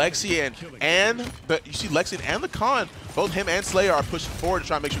see Lexian and the Con, both him and Slayer are pushing forward to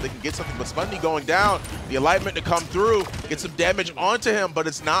try and make sure they can get something. But Spundy going down, the enlightenment to come through, get some damage onto him, but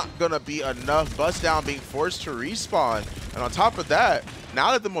it's not gonna be enough. Bustdown being forced to respawn. And on top of that,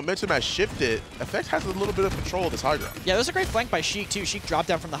 now that the momentum has shifted, Effect has a little bit of control of this high ground. Yeah, there's a great flank by Sheik, too. Sheik dropped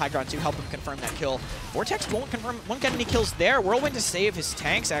down from the high ground to help him confirm that kill. Vortex won't get any kills there. Whirlwind to save his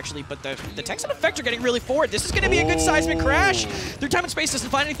tanks, actually, but the tanks and Effect are getting really forward. This is going to be a good seismic crash. Through time and space doesn't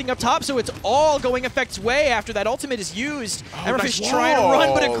find anything up top, so it's all going Effect's way after that ultimate is used. Emberfish trying to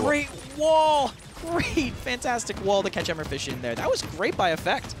run, but a great wall. Great, fantastic wall to catch Emberfish in there. That was great by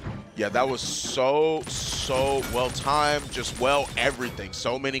Effect. Yeah, that was so well timed, just everything.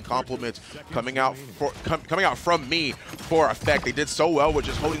 So many compliments coming out from me for Effect. They did so well with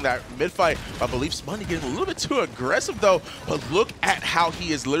just holding that mid fight. I believe Spundy getting a little bit too aggressive though, but look at how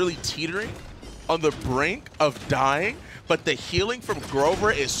he is literally teetering on the brink of dying. But the healing from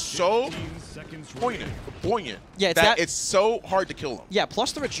Grover is so poignant. Yeah, it's so hard to kill him. Yeah,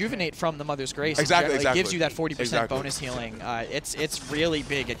 plus the rejuvenate from the Mother's Grace exactly gives you that 40% bonus healing. It's really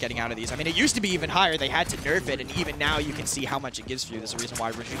big at getting out of these. I mean, it used to be even higher. They had to nerf it, and even now you can see how much it gives for you. There's a reason why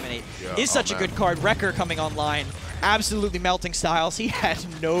rejuvenate is such a good card. Wrecker coming online, absolutely melting Styles. He had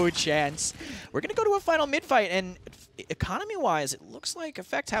no chance. We're gonna go to a final mid fight, and economy-wise, it looks like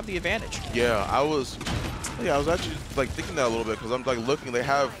Effect have the advantage. Yeah, I was actually like thinking that a little bit because I'm like looking. They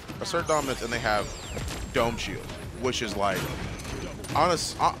have Assert Dominance and they have Dome Shield, which is like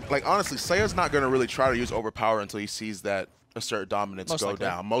honestly, Saya's not gonna really try to use Overpower until he sees that Assert Dominance go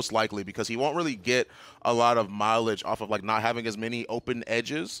down, most likely, because he won't really get a lot of mileage off of like not having as many open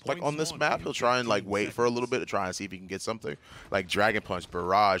edges like on this map. He'll try and like wait for a little bit to try and see if he can get something like Dragon Punch,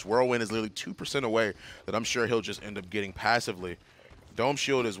 Barrage, Whirlwind is literally 2% away that I'm sure he'll just end up getting passively. Dome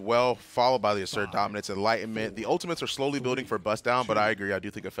Shield as well, followed by the Assert Dominance, Enlightenment. The ultimates are slowly building for Bustdown, but I agree. I do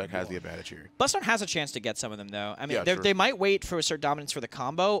think Effect has the advantage here. Bustdown has a chance to get some of them, though. I mean, yeah, they might wait for Assert Dominance for the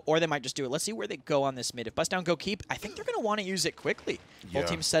combo, or they might just do it. Let's see where they go on this mid. If Bustdown go keep, I think they're going to want to use it quickly. Both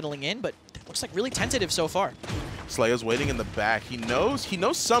teams settling in, but it looks like really tentative so far. Slaya's waiting in the back. He knows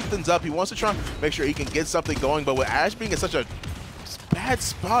something's up. He wants to try and make sure he can get something going, but with Ash being in such a bad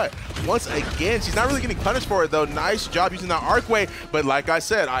spot, once again, she's not really getting punished for it, though. Nice job using that Arcway, but like I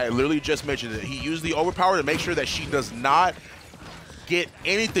said, I literally just mentioned it. He used the Overpower to make sure that she does not get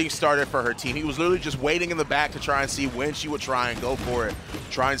anything started for her team. He was literally just waiting in the back to try and see when she would try and go for it,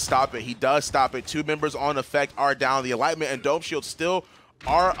 try and stop it. He does stop it. 2 members on Effect are down. The Enlightenment and Dome Shield still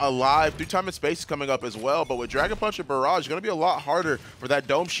are alive. Through Time and Space is coming up as well, but with Dragon Punch and Barrage, it's going to be a lot harder for that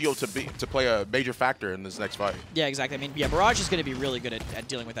Dome Shield to play a major factor in this next fight. Yeah, exactly. I mean, yeah, Barrage is going to be really good at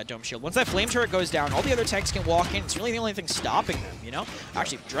dealing with that Dome Shield. Once that Flame Turret goes down, all the other tanks can walk in. It's really the only thing stopping them, you know?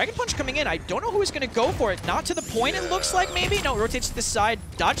 Actually, Dragon Punch coming in, I don't know who is going to go for it. Not to the point, it looks like, maybe. No, rotates to the side,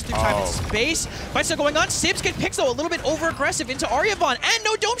 dodge through Time and Space. Fight still going on. Sibs get picked, though, a little bit over-aggressive into Aryavon, and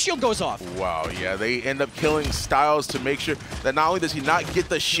no Dome Shield goes off. Wow, yeah, they end up killing Styles to make sure that not only does he not get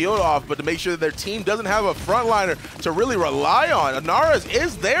the shield off, but to make sure that their team doesn't have a frontliner to really rely on. Anara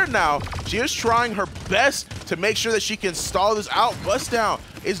is there now. She is trying her best to make sure that she can stall this out. Bustdown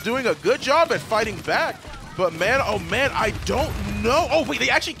is doing a good job at fighting back. But man, oh man, I don't know. Oh wait, they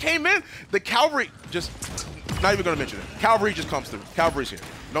actually came in. The Cavalry just, not even gonna mention it. Cavalry just comes through. Cavalry's here.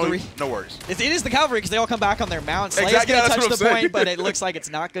 No worries. It is the Cavalry because they all come back on their mounts. Slay's Exactly, going to touch the point, but it looks like it's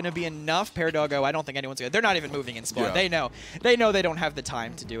not going to be enough. Paradogo, I don't think anyone's going to. They're not even moving in spawn. Yeah. They know they don't have the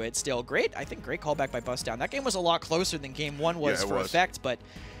time to do it. Still, great. I think great callback by Bustdown. That game was a lot closer than game 1 was for Effect, but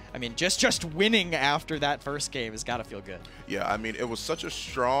I mean, just winning after that first game has got to feel good. Yeah, I mean, it was such a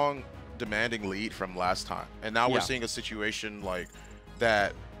strong, demanding lead from last time, and now we're seeing a situation like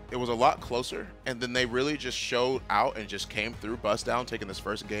that. It was a lot closer, and then they really just showed out and just came through Bustdown, taking this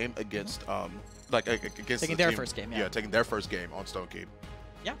first game against against taking their first game. Yeah, taking their first game on Stonekeep.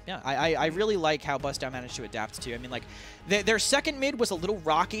 Yeah. I really like how Bustdown managed to adapt to. I mean, like, their second mid was a little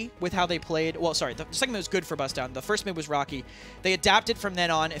rocky with how they played. Well, sorry, the second mid was good for Bustdown. The first mid was rocky. They adapted from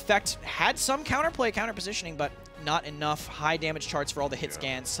then on. Effect had some counterplay, counter positioning, but not enough high damage charts for all the hit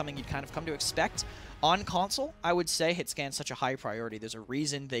scans, something you'd kind of come to expect. On console, I would say hit scan's such a high priority. There's a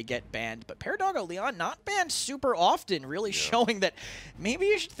reason they get banned. But Paradogo, Leon, not banned super often, really showing that maybe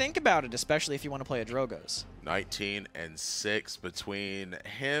you should think about it, especially if you want to play a Drogos. 19-6 between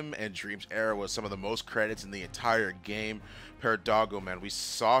him and Dreams Era was some of the most credits in the entire game. Paradogo, man, we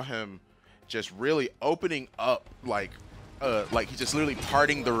saw him just really opening up like he's just literally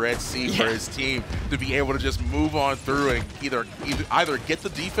parting the Red Sea for his team to be able to just move on through and either get the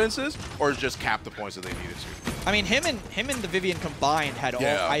defenses or just cap the points that they needed to. I mean, him and the Vivian combined had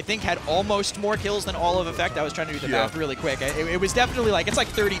I think had almost more kills than all of Effect. I was trying to do the math really quick. It was definitely like, it's like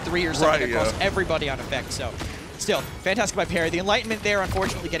 33 or something across everybody on Effect. So still, fantastic by Parry. The Enlightenment there,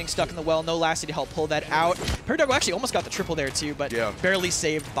 unfortunately, getting stuck in the well. No Lassie to help pull that out. Paradogo actually almost got the triple there too, but barely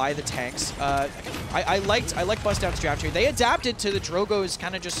saved by the tanks. I like Bustdown's draft here. They adapted to the Drogos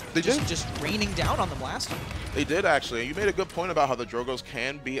kind of just raining down on them last time. They did, actually. And you made a good point about how the Drogos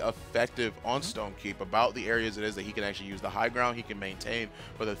can be effective on Stonekeep, about the areas it is that he can actually use the high ground, he can maintain.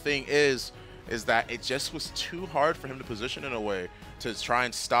 But the thing is that it just was too hard for him to position in a way to try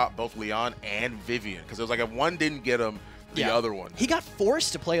and stop both Leon and Vivian. Because it was like if one didn't get him, the other one. He got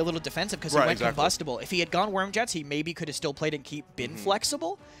forced to play a little defensive because he went combustible. If he had gone Worm Jets, he maybe could have still played and been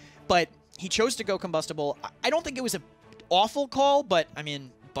flexible. But he chose to go combustible. I don't think it was an awful call, but I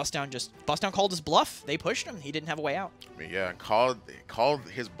mean, Bustdown called his bluff. They pushed him. He didn't have a way out. I mean, yeah, called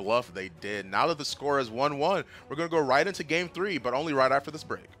his bluff. They did. Now that the score is 1-1, we're going to go right into Game 3, but only right after this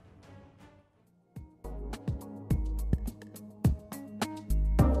break.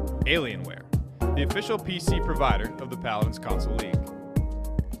 Alienware, the official PC provider of the Paladins Console League.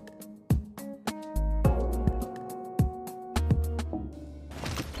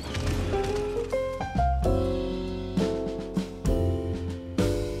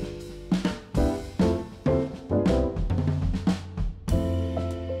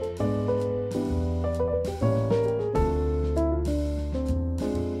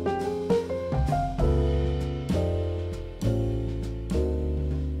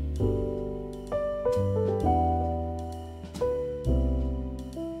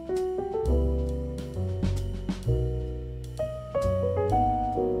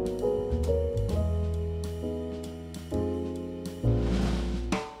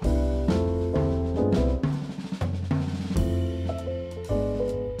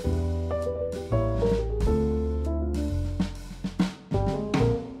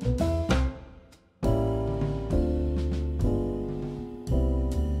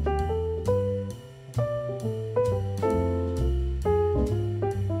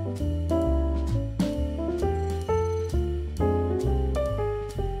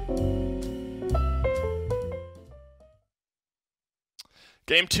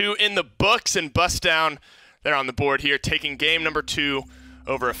 Game 2 in the books, and Bustdown, they're on the board here, taking game number 2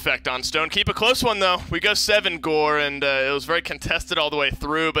 over Effect on Stone. Keep a close one, though. We go 7 Gore, and it was very contested all the way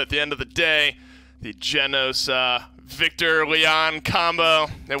through, but at the end of the day, the Genos Victor Leon combo,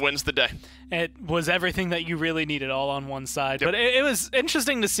 it wins the day. It was everything that you really needed all on one side. Yep. But it was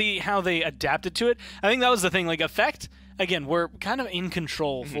interesting to see how they adapted to it. I think that was the thing. Like, Effect, again, we're kind of in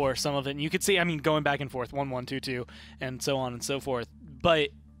control for some of it. And you could see, I mean, going back and forth, 1-1, 2-2, and so on and so forth. But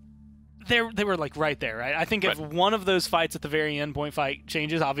they were, like, right there, right? I think if one of those fights at the very end, point fight,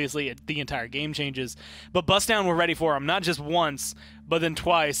 changes, obviously the entire game changes. But Bustdown were ready for them, not just once, but then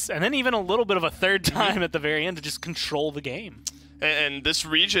twice, and then even a little bit of a third time at the very end to just control the game. And this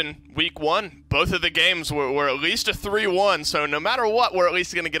region, week 1, both of the games were at least a 3-1, so no matter what, we're at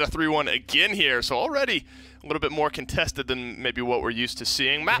least going to get a 3-1 again here. So already a little bit more contested than maybe what we're used to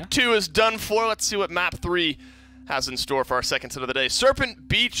seeing. Map 2 is done for. Let's see what Map 3 has in store for our second set of the day. Serpent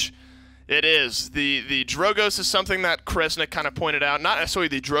Beach, it is. The Drogos is something that Kresnik kind of pointed out. Not necessarily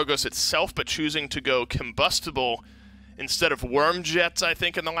the Drogos itself, but choosing to go combustible instead of worm jets, I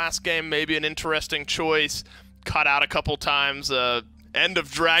think, in the last game. Maybe an interesting choice. Cut out a couple times. End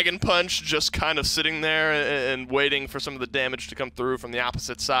of Dragon Punch, just kind of sitting there and waiting for some of the damage to come through from the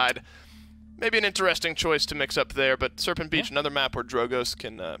opposite side. Maybe an interesting choice to mix up there, but Serpent Beach, another map where Drogos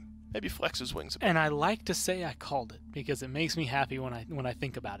can maybe flex his wings a bit. And I like to say I called it because it makes me happy when I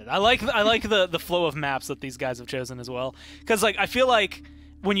think about it. I like the flow of maps that these guys have chosen as well, because like I feel like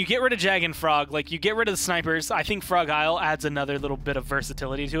when you get rid of Jag and Frog, like you get rid of the snipers, I think Frog Isle adds another little bit of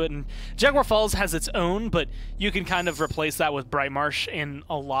versatility to it. And Jaguar Falls has its own, but you can kind of replace that with Bright Marsh in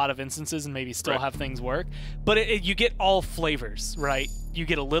a lot of instances and maybe still have things work. But you get all flavors, right? You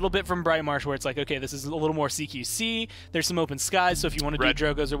get a little bit from Bright Marsh where it's like, okay, this is a little more CQC. There's some open skies, so if you want to do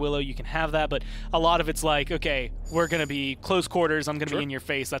Drogos or Willow, you can have that. But a lot of it's like, okay, we're going to be close quarters. I'm going to be in your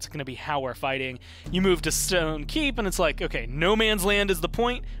face. That's going to be how we're fighting. You move to Stone Keep, and it's like, okay, no man's land is the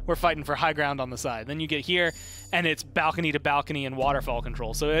point. We're fighting for high ground on the side. Then you get here, and it's balcony to balcony and waterfall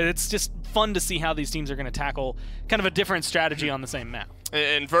control. So it's just fun to see how these teams are going to tackle kind of a different strategy on the same map.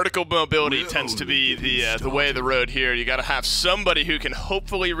 And vertical mobility tends to be the way of the road here. You got to have somebody who can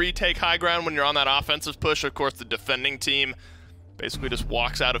hopefully retake high ground when you're on that offensive push. Of course, the defending team basically just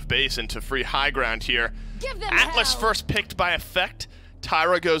walks out of base into free high ground here. Atlas first picked by Effect.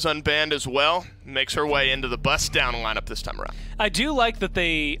 Tyra goes unbanned as well, makes her way into the Bustdown lineup this time around. I do like that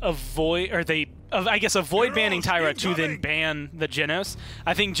they avoid banning Tyra to then ban the Genos.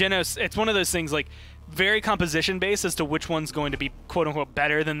 I think Genos, it's one of those things like very composition based as to which one's going to be quote unquote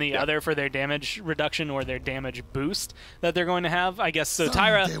better than the other for their damage reduction or their damage boost that they're going to have. I guess so.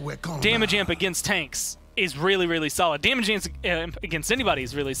 Tyra damage amp against tanks is really, really solid. Damage against anybody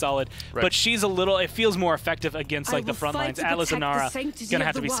is really solid, but she's a little, it feels more effective against like the front lines. Atlas and Nara gonna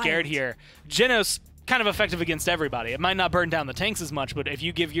have to be scared here. Genos kind of effective against everybody. It might not burn down the tanks as much, but if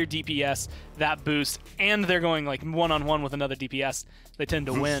you give your DPS that boost and they're going like one-on-one with another DPS, they tend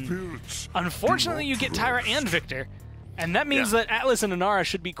to win. Unfortunately, you get Tyra and Victor, and that means that Atlas and Inara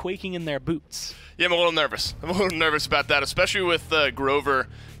should be quaking in their boots. Yeah, I'm a little nervous. I'm a little nervous about that, especially with Grover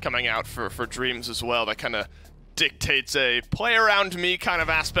coming out for Dreams as well. That kind of dictates a play around me kind of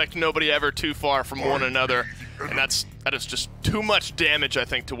aspect, nobody ever too far from one another, and that is just too much damage, I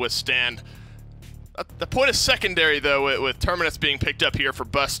think, to withstand. The point is secondary, though, with Terminus being picked up here for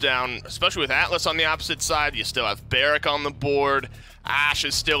Bustdown, especially with Atlas on the opposite side. You still have Barrack on the board. Ash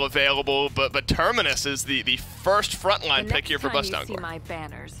is still available, but Terminus is the first frontline pick here for Bustdown. My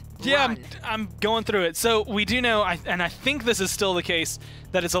banners. Yeah, I'm going through it. So we do know, and I think this is still the case,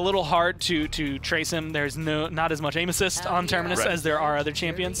 that it's a little hard to trace him. There's not as much aim assist on Terminus as there are other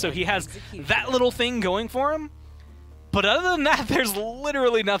champions, so he has that little thing going for him. But other than that, there's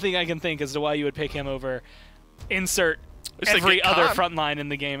literally nothing I can think as to why you would pick him over insert every other front line in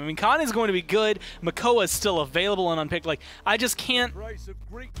the game. I mean, Khan is going to be good. Makoa is still available and unpicked. Like, I just can't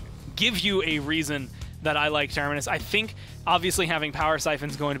give you a reason that I like Terminus. I think, obviously, having Power Siphon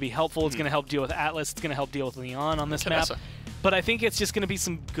is going to be helpful. It's going to help deal with Atlas. It's going to help deal with Leon on this map. But I think it's just going to be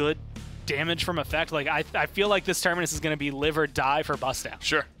some good damage from Effect. Like, I feel like this Terminus is going to be live or die for Bustdown.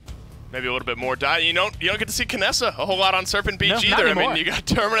 Sure. Maybe a little bit more die. You don't get to see Kinessa a whole lot on Serpent Beach either. I mean, you got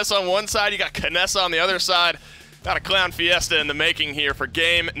Terminus on one side, you got Kinessa on the other side. Got a Clown Fiesta in the making here for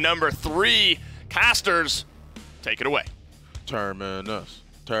game number 3. Casters, take it away. Terminus.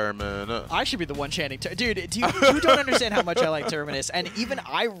 Terminus. I should be the one chanting. Dude, you don't understand how much I like Terminus, and even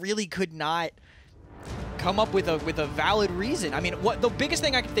I really could not come up with a valid reason. I mean, the biggest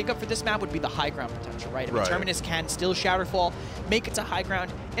thing I can think of for this map would be the high ground potential, right? I mean, Terminus can still Shatterfall, make it to high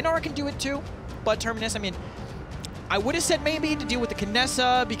ground. Inara can do it too, but Terminus, I mean, I would have said maybe to deal with the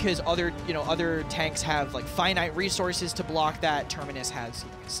Kinessa because other tanks have like finite resources to block that. Terminus has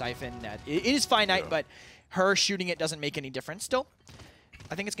Siphon that it is finite, but her shooting it doesn't make any difference still.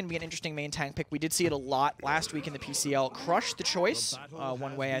 I think it's going to be an interesting main tank pick. We did see it a lot last week in the PCL. Crush the choice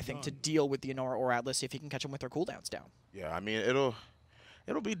one way, I think, to deal with the Inara or Atlas if he can catch them with their cooldowns down. Yeah, I mean, it'll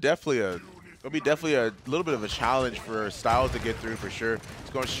be definitely a little bit of a challenge for Styles to get through for sure. He's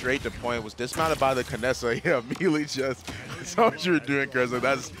going straight to point. Was dismounted by the Kinessa. Yeah, immediately just saw what you were doing, Chris.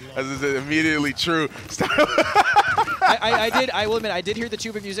 That's immediately true. I will admit, I did hear the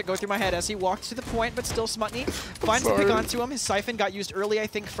tuba music go through my head as he walked to the point, but still Smutny finds the pick onto him. His Siphon got used early, I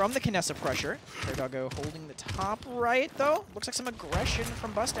think, from the Kinessa pressure. Doggo holding the top right, though. Looks like some aggression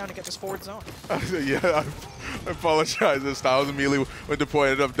from Bustdown to get this forward zone. Yeah, I apologize. If Styles immediately went to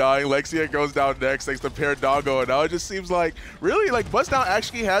point, ended up dying. Lexia goes down next thanks to Paladins, and now it just seems like, really, like Bustdown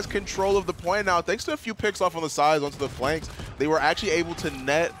actually has control of the point now. Thanks to a few picks off on the sides onto the flanks, they were actually able to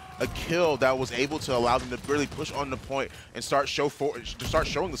net a kill that was able to allow them to really push on the point and start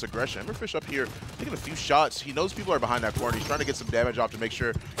showing this aggression. Emberfish up here taking a few shots. He knows people are behind that corner. He's trying to get some damage off to make sure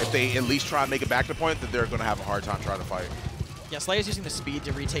if they at least try and make it back to point that they're going to have a hard time trying to fight. Yeah, Slayer's using the speed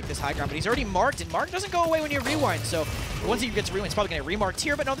to retake this high ground, but he's already marked, and mark doesn't go away when you rewind, so once he gets rewind, he's probably going to remarked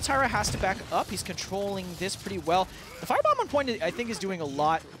here, but no, the Tyra has to back up. He's controlling this pretty well. The Firebomb on point, I think, is doing a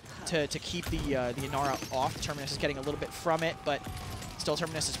lot to keep the Inara off. Terminus is getting a little bit from it, but still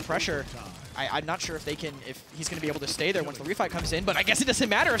Terminus's pressure. I'm not sure if he's going to be able to stay there once the refight comes in, but I guess it doesn't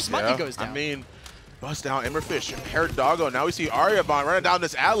matter if Smutny goes down. I mean, Bustdown, Emberfish, Paladins. Now we see Aryabon running down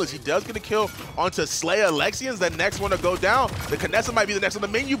this Atlas. He does get a kill onto Slayer. Lexian's the next one to go down. The Kinessa might be the next on the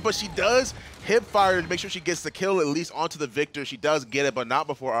menu, but she does hip fire to make sure she gets the kill at least onto the Victor. She does get it, but not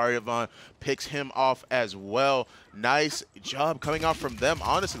before Aryabon picks him off as well. Nice job coming out from them,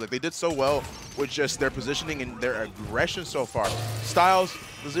 honestly. Like, they did so well with just their positioning and their aggression so far. Styles,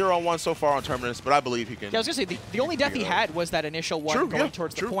 the 0-on-1 so far on Terminus, but I believe he can. Yeah, I was going to say, the only death he had was that initial one going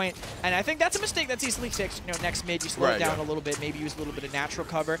towards the point, and I think that's a mistake that's easily fixed. You know, next mid, you slow it down a little bit, maybe use a little bit of natural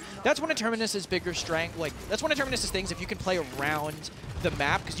cover. That's one of Terminus's bigger strength. Like, that's one of Terminus's things, if you can play around the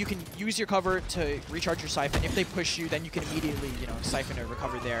map, because you can use your cover to recharge your Siphon. If they push you, then you can immediately, Siphon or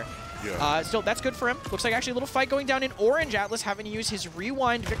recover there. Yeah. Still, that's good for him. Looks like actually a little fight going down in orange. Atlas having to use his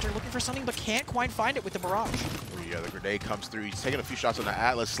rewind. Victor looking for something, but can't quite find it with the barrage. Yeah, the grenade comes through. He's taking a few shots on the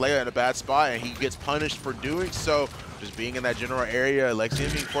Atlas. Slayer in a bad spot, and he gets punished for doing so. Just being in that general area,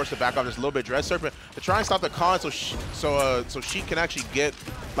 Lexian being forced to back off just a little bit. Dread Serpent to try and stop the con, so she can actually get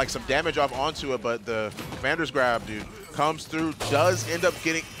like some damage off onto it. But the Commander's Grab, dude, comes through. Does end up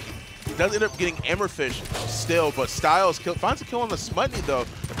getting Emberfish still, but Styles finds a kill on the Smutny though.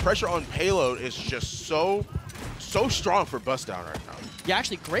 The pressure on payload is just so strong for Bustdown right now. Yeah,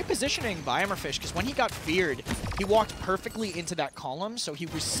 actually, great positioning by Emberfish, because when he got feared, he walked perfectly into that column, so he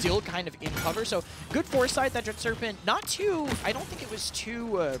was still kind of in cover. So good foresight, that Dread Serpent. Not too, I don't think it was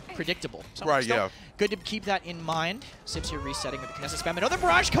too predictable. So right, yeah. Good to keep that in mind. Sibs here resetting with the Kinessa spam. Another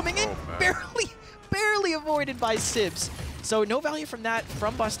barrage coming in, barely avoided by Sibs. So no value from that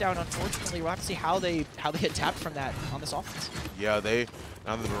from Bustdown, unfortunately. We'll have to see how they get tapped from that on this offense. Yeah,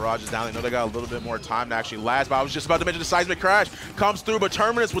 now that the barrage is down, they know they got a little bit more time to actually last. But I was just about to mention the seismic crash comes through, but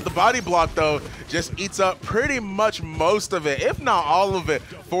Terminus with the body block, though, just eats up pretty much most of it, if not all of it,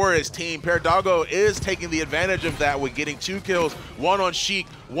 for his team. Paladins is taking the advantage of that with getting 2 kills, one on Sheik,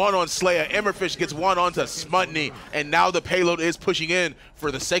 one on Slayer. Emberfish gets one onto Smutny, and now the payload is pushing in for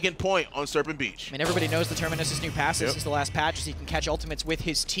the second point on Serpent Beach. I mean, everybody knows the Terminus' new passes since the last patch, so he can catch ultimates with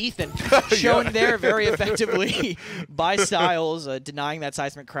his teeth, and shown there very effectively by Styles, denying that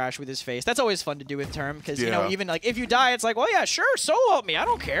seismic crash with his face. That's always fun to do with Term, because even like if you die, it's like, well, yeah, sure, solo me, I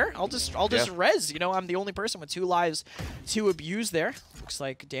don't care. I'll just res. I'm the only person with 2 lives to abuse there. Looks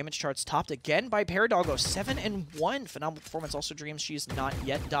like damage charts topped again by Paladins. 7-1. Phenomenal performance. Also Dreams she's not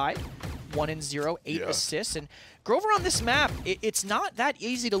yet died. 1-0, 8 assists. And Grover on this map, it's not that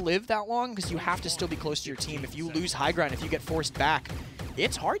easy to live that long, because you have to still be close to your team. If you lose high ground, if you get forced back,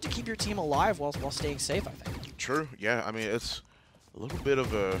 it's hard to keep your team alive while staying safe, I think. True. Yeah, I mean, it's a little bit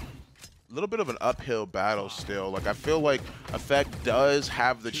of an uphill battle still. Like, I feel like Effect does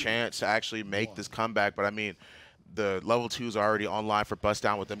have the chance to actually make this comeback, but I mean, the level 2s are already online for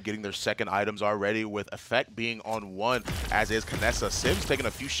Bustdown with them getting their second items already, with Effect being on 1, as is Kinessa. Sims taking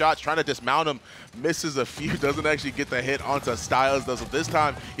a few shots, trying to dismount him, misses a few, doesn't actually get the hit onto Styles though. So this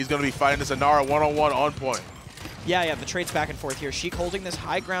time, he's going to be fighting this Inara one-on-one on point. Yeah, the trades back and forth here. Sheik holding this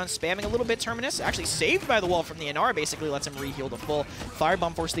high ground, spamming a little bit Terminus. Actually saved by the wall from the Inara, basically lets him re-heal the full.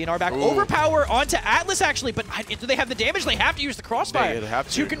 Firebomb forces the Inara back. Ooh. Overpower onto Atlas, actually, but do they have the damage? They have to use the Crossfire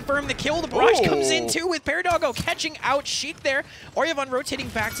to confirm the kill. The barrage comes in too with Paradoggo catching out Sheik there. Oryavan rotating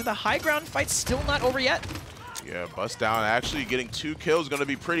back to the high ground. Fight's still not over yet. Yeah, Bustdown actually getting 2 kills is going to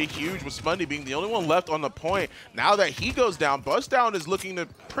be pretty huge, with Spundy being the only one left on the point. Now that he goes down, Bustdown is looking to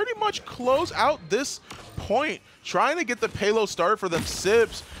pretty much close out this point, trying to get the payload started for them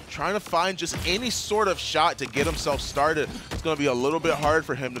Sibs, trying to find just any sort of shot to get himself started. It's going to be a little bit hard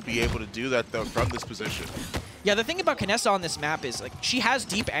for him to be able to do that, though, from this position. Yeah, the thing about Kinessa on this map is, like, she has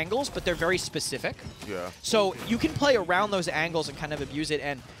deep angles, but they're very specific. Yeah. So you can play around those angles and kind of abuse it,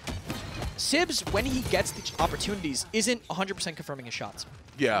 and Sibs, when he gets the opportunities, isn't 100% confirming his shots.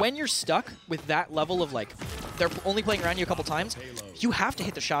 Yeah. When you're stuck with that level of, like, they're only playing around you a couple times, you have to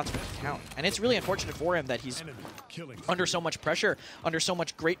hit the shots when they count. And it's really unfortunate for him that he's under so much pressure, under so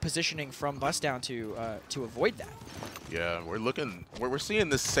much great positioning from Bustdown to avoid that. Yeah, we're seeing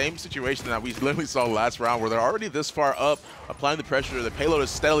the same situation that we literally saw last round, where they're already this far up, applying the pressure. The payload is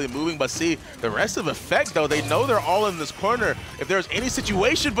steadily moving, but see, the rest of Effect, though, they know they're all in this corner if there's any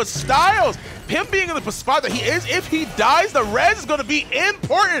situation. But Styles, him being in the spot that he is, if he dies, the res is going to be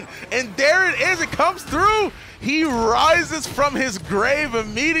important. And there it is, it comes through. He rises from his grave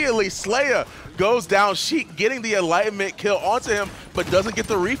immediately. Slayer goes down, Sheik getting the Enlightenment kill onto him, but doesn't get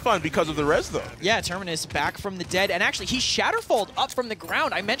the refund because of the res, though. Yeah, Terminus back from the dead, and actually, he Shatterfalled up from the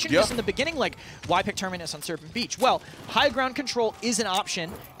ground. I mentioned this in the beginning, like, why pick Terminus on Serpent Beach? Well, high ground control is an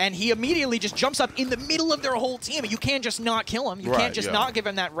option, and he immediately just jumps up in the middle of their whole team. You can't just not kill him. You can't just not give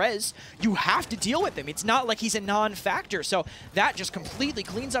him that res. You have to deal with him. It's not like he's a non-factor, so that just completely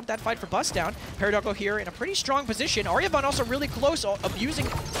cleans up that fight for Bustdown. Paradoggo here in a pretty strong position. Oryavan also really close, abusing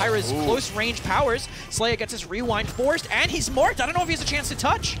Tyra's close-range powers. Slayer gets his rewind forced, and he's marked. I don't know if he has a chance to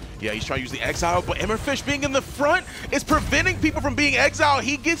touch. Yeah, he's trying to use the exile, but Emmerfish being in the front is preventing people from being exiled.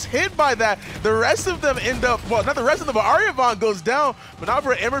 He gets hit by that. The rest of them end up, well, not the rest of them, but Oryavan goes down. But now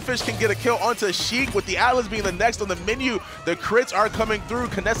Emmerfish can get a kill onto Sheik, with the Atlas being the next on the menu. The crits are coming through.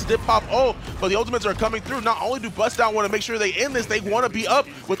 Kinessa did pop ult, but the ultimates are coming through. Not only do Bustdown want to make sure they end this, they want to be up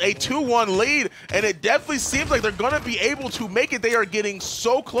with a 2-1 lead, and it definitely seems like they're going to be able to make it. They are getting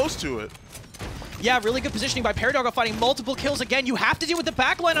so close to it. Yeah, really good positioning by Paradoggo, fighting multiple kills again. You have to deal with the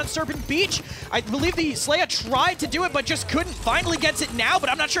backline on Serpent Beach. I believe the Slayer tried to do it, but just couldn't. Finally gets it now, but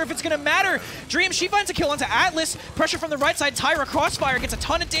I'm not sure if it's going to matter. Dream, she finds a kill onto Atlas. Pressure from the right side. Tyra Crossfire gets a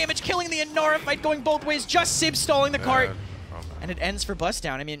ton of damage, killing the Inara fight going both ways. Just Sib stalling the cart. And it ends for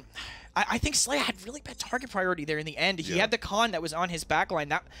Bustdown. I mean, I think Slayer had really bad target priority there in the end. He had the Khan that was on his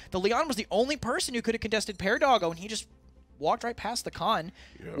backline. The Leon was the only person who could have contested Paradoggo, and he just walked right past the Khan,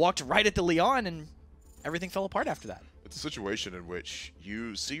 walked right at the Leon, and everything fell apart after that. It's a situation in which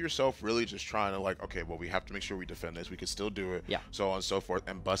you see yourself really just trying to, like, okay, well, we have to make sure we defend this. We can still do it, so on and so forth.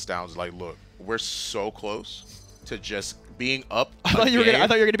 And Bustdown's like, look, we're so close to just being up. I thought you were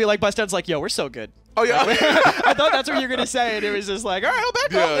gonna be like, Bustdown's like, yo, we're so good. Oh yeah, I thought that's what you were gonna say, and it was just like, all right, I'll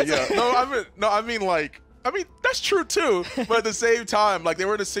back up. Yeah. I mean, that's true too, but at the same time, like, they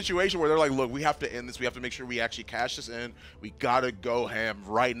were in a situation where they're like, look, we have to end this. We have to make sure we actually cash this in. We gotta go ham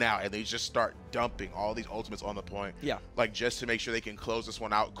right now. And they just start dumping all these ultimates on the point. Yeah. Like, just to make sure they can close this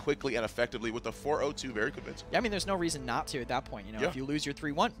one out quickly and effectively with the 4-0-2, very convincing. Yeah, I mean, there's no reason not to at that point. You know, if you lose your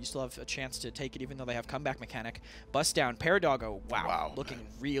 3-1, you still have a chance to take it, even though they have comeback mechanic. Bustdown, Paradoggo, wow, looking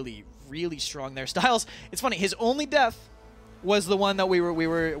really, really strong there. Styles, it's funny, his only death was the one that we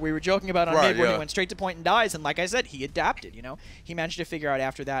were joking about on mid, where he went straight to point and dies, and like I said, he adapted. You know, he managed to figure out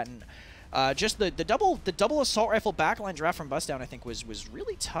after that, and just the double assault rifle backline draft from Bustdown, I think, was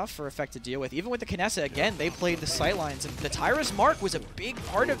really tough for Effect to deal with. Even with the Kinessa, again, they played the sightlines, and the Tyra's mark was a big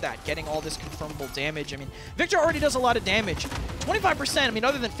part of that, getting all this confirmable damage. I mean, Victor already does a lot of damage. 25%, I mean,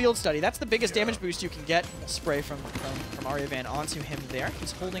 other than Field Study, that's the biggest damage boost you can get. Spray from Oryavan onto him there.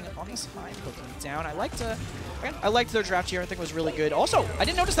 He's holding it on his side, hooking it down. I liked their draft here. I think it was really good. Also, I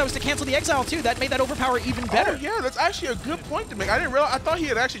didn't notice that was to cancel the exile too. That made that overpower even better. Oh yeah, that's actually a good point to make. I didn't realize. I thought he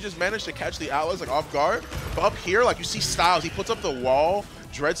had actually just managed to catch the Atlas like off guard. But up here, like, you see Styles, he puts up the wall,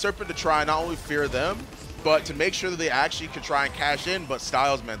 Dread Serpent to try and not only fear them, but to make sure that they actually could try and cash in. But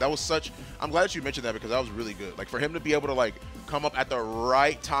Styles, man, that was such. I'm glad that you mentioned that, because that was really good. Like, for him to be able to, like, come up at the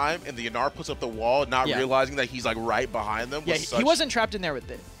right time, and the Yanar puts up the wall, not realizing that he's, like, right behind them. He wasn't trapped in there with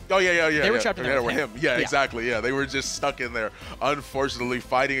it. Oh, yeah. They were trapped in there with him. Yeah, exactly. Yeah, they were just stuck in there, unfortunately,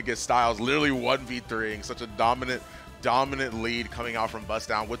 fighting against Styles, literally 1v3ing. Such a dominant lead coming out from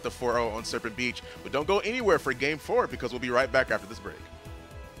Bustdown with the 4-0 on Serpent Beach. But don't go anywhere for Game 4, because we'll be right back after this break.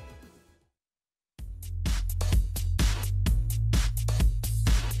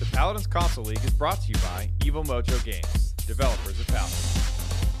 Paladins Console League is brought to you by Evil Mojo Games, developers of Paladins.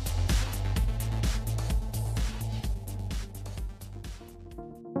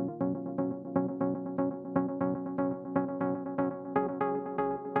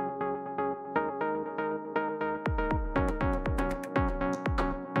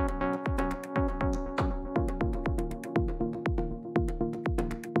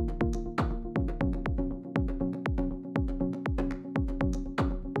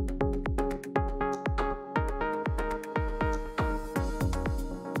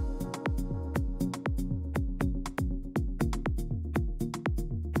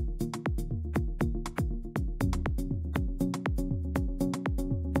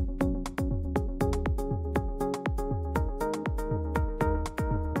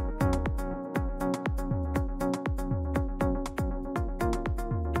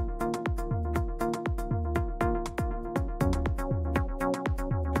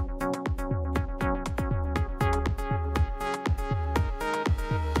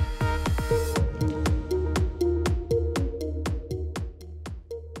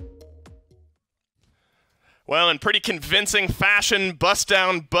 Well, in pretty convincing fashion,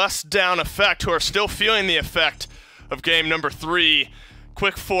 Bustdown effect, who are still feeling the effect of game number 3.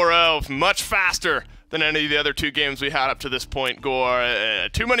 Quick 4-0, much faster than any of the other 2 games we had up to this point, Gore.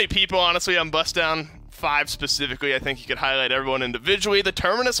 Too many people, honestly, on Bustdown. 5 specifically, I think you could highlight everyone individually. The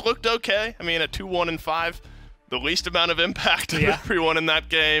Terminus looked okay. I mean, at 2-1 and 5, the least amount of impact of everyone in that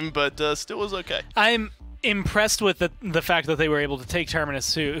game, but still was okay. I'm impressed with the fact that they were able to take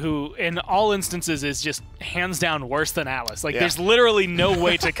Terminus, who in all instances is just hands down worse than Atlas. Like, there's literally no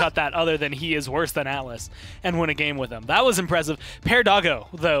way to cut that other than he is worse than Atlas, and win a game with him. That was impressive. Paradogo,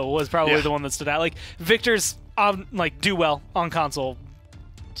 though, was probably the one that stood out. Like, Victor's do well on console.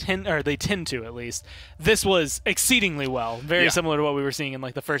 They tend to, at least. This was exceedingly well, very similar to what we were seeing in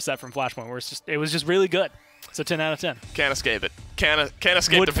like the first set from Flashpoint, where it was just really good. So 10 out of 10. Can't escape it. Can't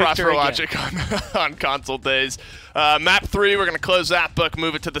escape the Prosper logic on console days. Map 3, we're going to close that book,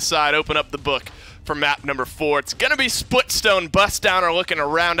 move it to the side, open up the book for map number 4. It's going to be Splitstone. Bustdown are looking to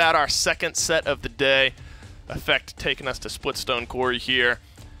round out our second set of the day. Effect taking us to Splitstone Quarry here.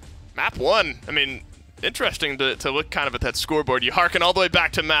 Map 1, I mean, interesting to look kind of at that scoreboard. You harken all the way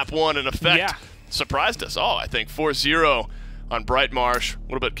back to map 1, and Effect surprised us all, I think. 4-0 on Bright Marsh. A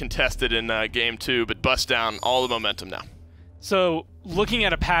little bit contested in game 2, but Bustdown, all the momentum now. So, looking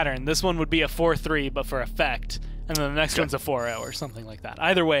at a pattern, this one would be a 4-3, but for Effect, and then the next one's a 4-0 or something like that.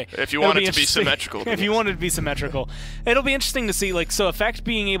 Either way, if you want it to be symmetrical. If you want it to be symmetrical. It'll be interesting to see, like, so Effect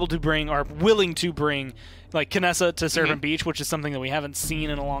being able to bring, or willing to bring, like, Kinessa to Serpent Beach, which is something that we haven't seen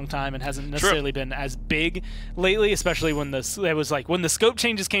in a long time and hasn't necessarily been as big lately, especially when when the scope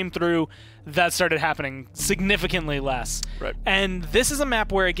changes came through, that started happening significantly less. Right. And this is a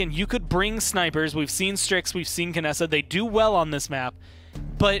map where, again, you could bring snipers. We've seen Strix, we've seen Kinessa. They do well on this map.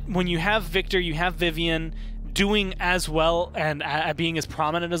 But when you have Victor, you have Vivian doing as well and being as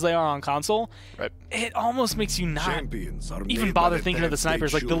prominent as they are on console, it almost makes you not even bother thinking of the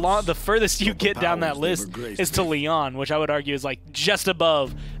snipers. Like, the furthest you get down that list is to Leon, which I would argue is like just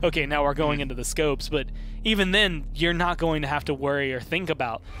above, okay, now we're going into the scopes, but even then, you're not going to have to worry or think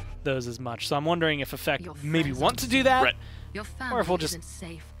about those as much. So I'm wondering if Effect maybe want to do that, or if we'll just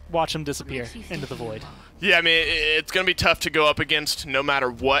watch them disappear into the void. Yeah, I mean, it's going to be tough to go up against no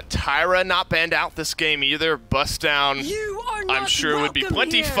matter what. Tyra not banned out this game either. Bustdown, I'm sure, would be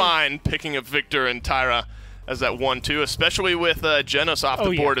plenty fine picking up Victor and Tyra as that 1-2, especially with Genos off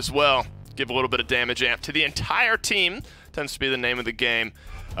the board as well. Give a little bit of damage amp to the entire team. Tends to be the name of the game.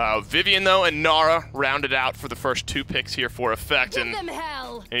 Vivian, though, and Nara rounded out for the first 2 picks here for Effect. And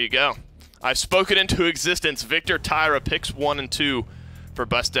there you go. I've spoken into existence. Victor, Tyra picks 1 and 2 for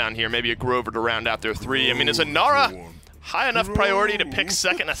Bustdown here. Maybe a Grover to round out their 3. I mean, is a Nara high enough priority to pick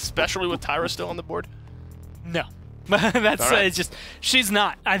second, especially with Tyra still on the board? No. That's it's just, she's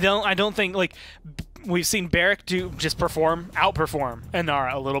not. I don't think, like, we've seen Barrick outperform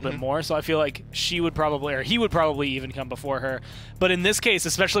Nara a little bit more, so I feel like she would probably, or he would probably even come before her. But in this case,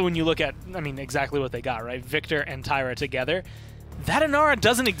 especially when you look at, I mean, exactly what they got, right? Victor and Tyra together. That Inara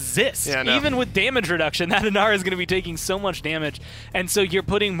doesn't exist. Yeah, no. Even with damage reduction, that Inara is going to be taking so much damage. And so you're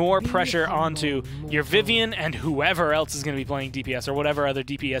putting more pressure onto your Vivian and whoever else is going to be playing DPS or whatever other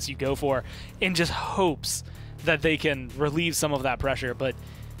DPS you go for in just hopes that they can relieve some of that pressure. But,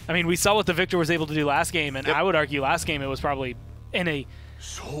 I mean, we saw what the Victor was able to do last game, and I would argue last game it was probably in a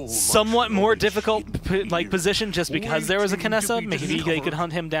somewhat more difficult position just because there was a Kinessa. Maybe they could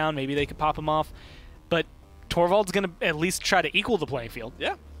hunt him down. Maybe they could pop him off. But Torvald's going to at least try to equal the playing field.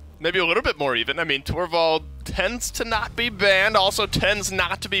 Yeah. maybe a little bit more even. I mean, Torvald tends to not be banned, also tends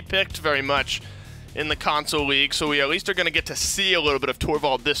not to be picked very much in the console league, so we at least are going to get to see a little bit of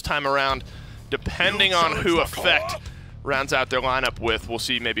Torvald this time around. Depending on who Effect rounds out their lineup with, we'll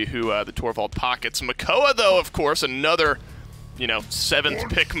see maybe who the Torvald pockets. Makoa, though, of course, another, you know, 7th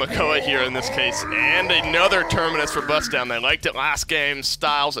pick Makoa here in this case, and another Terminus for Bustdown. They liked it last game.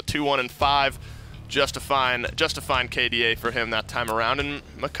 Styles at 2-1 and 5. Just a fine KDA for him that time around. And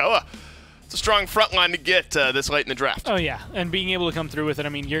Makoa, it's a strong front line to get this late in the draft. Oh, yeah. And being able to come through with it, I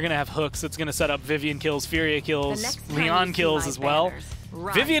mean, you're going to have hooks. It's going to set up Vivian kills, Furia kills, Leon kills as well.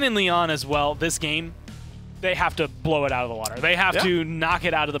 Vivian and Leon as well, this game, they have to blow it out of the water. They have to knock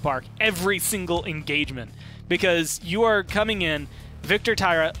it out of the park every single engagement, because you are coming in, Victor,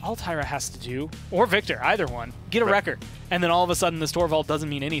 Tyra, all Tyra has to do, or Victor, either one, get a record. And then all of a sudden this Torvald doesn't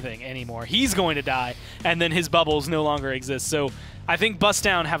mean anything anymore. He's going to die, and then his bubbles no longer exist. So I think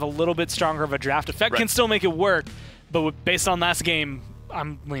Bustdown have a little bit stronger of a draft effect, can still make it work, but based on last game,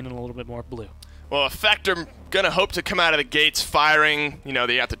 I'm leaning a little bit more blue. Well, Effect are going to hope to come out of the gates firing. You know,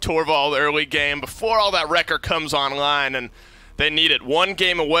 they got the Torvald early game before all that wrecker comes online, and they need it. 1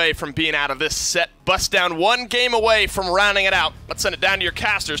 game away from being out of this set. Bustdown 1 game away from rounding it out. Let's send it down to your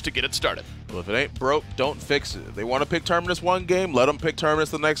casters to get it started. Well, if it ain't broke, don't fix it. If they want to pick Terminus 1 game, let them pick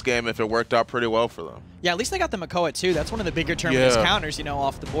Terminus the next game if it worked out pretty well for them. Yeah, at least they got the Makoa too. That's one of the bigger Terminus counters, you know,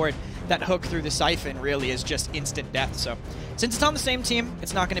 off the board. That hook through the Siphon really is just instant death. So since it's on the same team,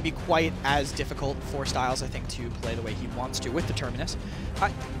 it's not going to be quite as difficult for Styles, I think, to play the way he wants to with the Terminus.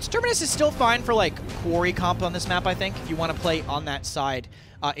 Terminus is still fine for, like, Quarry comp on this map, I think. If you want to play on that side,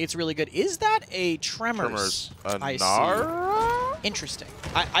 it's really good. Is that a Tremors? I see. Interesting.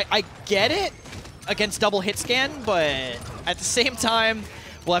 I get it against double hit scan, but at the same time,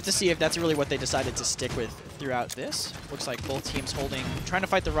 we'll have to see if that's really what they decided to stick with throughout this. Looks like both teams trying to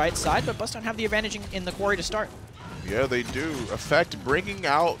fight the right side, but Bustdown have the advantage in the Quarry to start. Yeah, they do. Effect bringing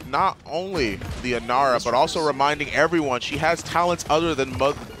out not only the Inara, but also reminding everyone she has talents other than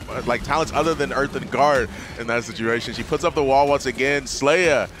Earth and Guard in that situation. She puts up the wall once again.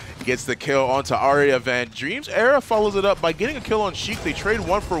 Slaya gets the kill onto Aria Van. Dreams Era follows it up by getting a kill on Sheik. They trade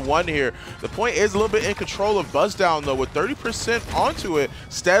 1 for 1 here. The point is a little bit in control of Bustdown, though, with 30% onto it,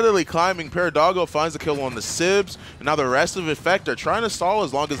 steadily climbing. Paradogo finds the kill on the Sibs, and now the rest of Effect are trying to stall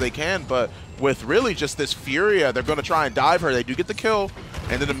as long as they can, but with really just this Furia, they're going to try and dive her. They do get the kill,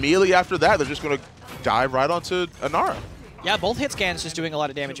 and then immediately after that, they're just going to dive right onto Inara. Yeah, both hit scans just doing a lot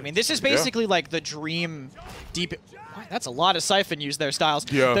of damage. I mean, this is basically like the Dream deep. That's a lot of Siphon use there,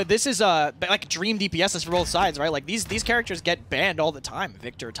 Styles. Yeah. This is like Dream DPSs for both sides, right? Like these characters get banned all the time.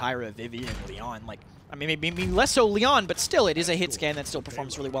 Victor, Tyra, Vivian, Leon. Like, I mean, maybe less so Leon, but still, it is a hit scan that still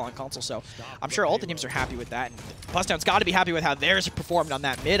performs really well on console. So I'm sure all the teams are happy with that. And Bustdown's got to be happy with how theirs performed on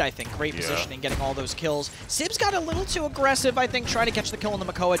that mid, I think. Great positioning, getting all those kills. Sibs got a little too aggressive, I think, trying to catch the kill on the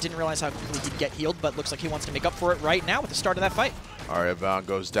Makoa. Didn't realize how quickly he'd get healed, but looks like he wants to make up for it right now with the start of that fight. Aria Van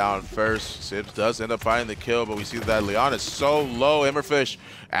goes down first. Sibs does end up finding the kill, but we see that Leon is so low. Emmerfish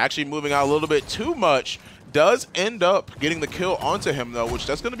actually moving out a little bit too much. Does end up getting the kill onto him, though, which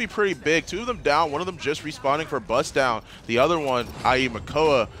that's going to be pretty big. 2 of them down, 1 of them just respawning for Bustdown. The other one, i.e.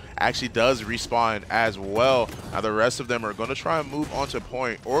 Makoa, actually does respawn as well. Now the rest of them are going to try and move onto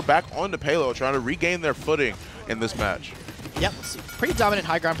point or back onto payload, trying to regain their footing in this match. Yep, let's see. Pretty dominant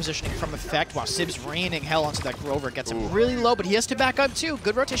high ground positioning from Effect, while Sibs raining hell onto that Grover. Gets him really low, but he has to back up too.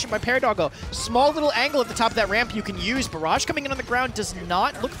 Good rotation by Paradogo. Small little angle at the top of that ramp you can use. Barrage coming in on the ground does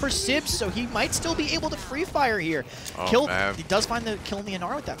not look for Sibs, so he might still be able to free fire here. He does find the kill in the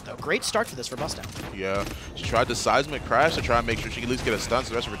Inara with that, though. Great start for this for Bustdown. Yeah, she tried the seismic crash to try and make sure she can at least get a stun so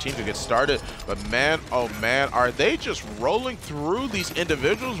the rest of her team can get started. But man, oh man, are they just rolling through these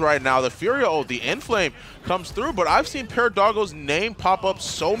individuals right now? The Furia, the Inflame comes through, but I've seen Paradogo's name pop up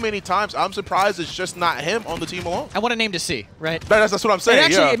so many times. I'm surprised it's just not him on the team alone. I want a name to see, right? That's what I'm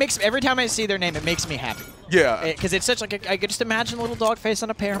saying. It makes every time I see their name, it makes me happy. Yeah, because it's such like I could just imagine a little dog face on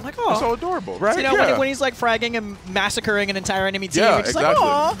a pair. I'm like, oh, it's so adorable, right? So, you know, when he's like fragging and massacring an entire enemy team, it's just like,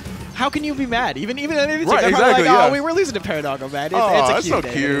 oh, how can you be mad? Even enemy team, they're probably like, oh, we were losing to Paradogo, man. It's so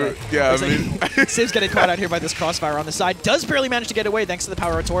cute. Anyway. Yeah, I mean, Sibs getting caught out here by this crossfire on the side. Does barely manage to get away thanks to the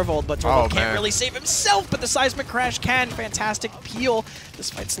power of Torvald, but Torvald can't really save himself. But the seismic crash can. Fantastic peel. This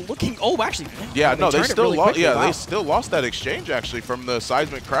fight's looking. Oh, actually. Yeah, no, they still lost. Yeah, they still lost that exchange actually from the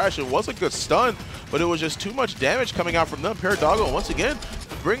seismic crash. It was a good stun, but it was just too much damage coming out from them. Paradogo once again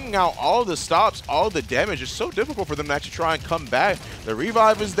bringing out all the stops, all the damage. It's so difficult for them to actually try and come back. The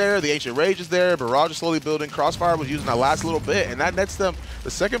revive is there, the ancient rage is there, Barrage is slowly building. Crossfire was using that last little bit, and that nets them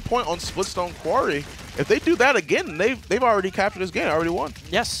the second point on Splitstone Quarry. if they do that again, they've already captured this game, already won.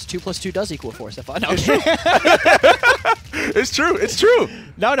 Yes, 2 + 2 does equal 4, Stefan. No, It's true. It's true. It's true.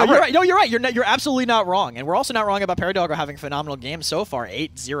 No, you're right. No, you're right. You're absolutely not wrong. And we're also not wrong about Paradogger having a phenomenal game so far.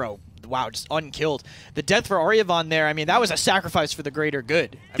 8-0. Wow, just unkilled. The death for Aryavon there, I mean, that was a sacrifice for the greater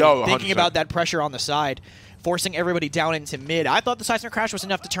good. I mean, thinking about that pressure on the side, forcing everybody down into mid. I thought the seismic crash was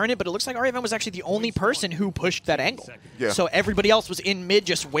enough to turn it, but it looks like Aryavon was actually the only person who pushed that angle. Yeah. So everybody else was in mid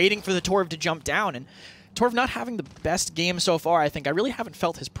just waiting for the Torv to jump down. And Torv not having the best game so far, I think. I really haven't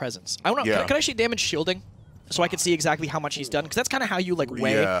felt his presence. I don't know. Yeah. Can I actually damage shielding? So I can see exactly how much he's done, because that's kind of how you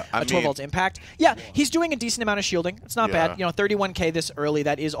weigh a Torvald's impact. Yeah, he's doing a decent amount of shielding. It's not bad. You know, 31k this early.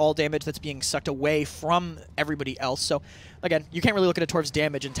 That is all damage that's being sucked away from everybody else. So again, you can't really look at a Torv's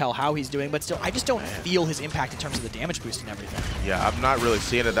damage and tell how he's doing, but still, I just don't feel his impact in terms of the damage boost and everything. Yeah, I'm not really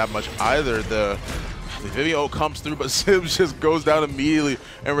seeing it that much either. The Vivian ult comes through, but Sims just goes down immediately.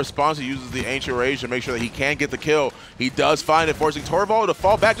 In response, he uses the Ancient Rage to make sure that he can get the kill. He does find it, forcing Torvald to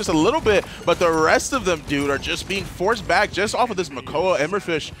fall back just a little bit, but the rest of them, dude, are just being forced back just off of this Makoa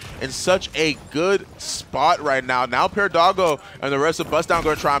Emberfish in such a good spot right now. Now Paradoggo and the rest of Bustdown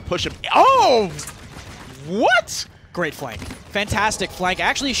going to try and push him. Oh! What? Great flank. Fantastic flank.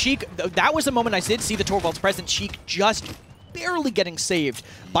 Actually, Sheik, that was the moment I did see the Torvald's presence. Sheik just barely getting saved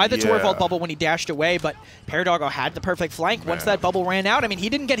by the Torvald bubble when he dashed away, but Paradoggo had the perfect flank. Once that bubble ran out, I mean, he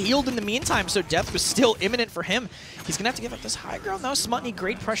didn't get healed in the meantime, so death was still imminent for him. He's going to have to give up this high ground, though. Smutny,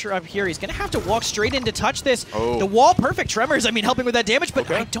 great pressure up here. He's going to have to walk straight in to touch this. The wall, perfect tremors, I mean, helping with that damage, but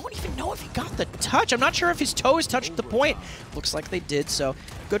I don't even know if he got the touch. I'm not sure if his toes touched the point. Looks like they did, so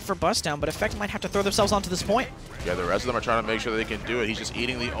good for Bustdown, but Effect might have to throw themselves onto this point. Yeah, the rest of them are trying to make sure they can do it. He's just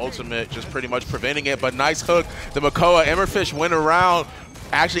eating the ultimate, just pretty much preventing it, but nice hook. The Makoa Emberfish went around,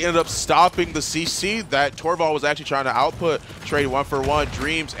 actually ended up stopping the CC that Torvald was actually trying to output. Trade 1-for-1.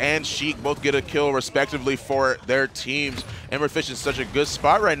 Dreams and Sheik both get a kill respectively for their teams. Emberfish is in such a good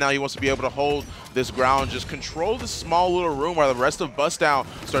spot right now. He wants to be able to hold this ground, just control this small little room while the rest of Bustdown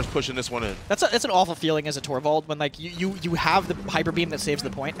starts pushing this one in. That's an awful feeling as a Torvald when like you have the hyper beam that saves the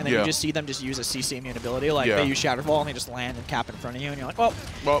point, and then you just see them just use a CC immune ability, like they use Shatterfall and they just land and cap in front of you, and you're like, well,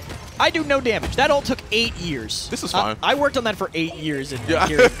 I do no damage. That ult took 8 years. This is fine. I worked on that for 8 years, and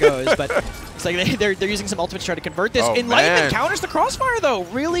here it goes. But it's like they're using some ultimates to try to convert this. Enlightenment counters the crossfire though,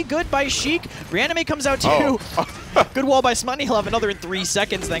 really good by Sheik. Reanimate comes out too. Good wall by Smutny. He'll have another in 3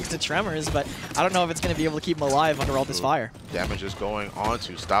 seconds thanks to Tremors, but I don't know if it's going to be able to keep him alive under all this fire. Damage is going on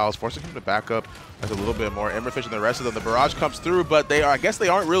to Styles, forcing him to back up as a little bit more. Emberfish and the rest of them, the barrage comes through, but I guess they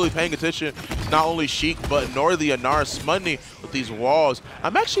aren't really paying attention. Not only Sheik, but nor the Anara Smutny with these walls.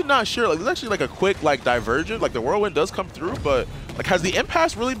 I'm actually not sure. Like, there's actually like a quick divergent. Like the whirlwind does come through, but like has the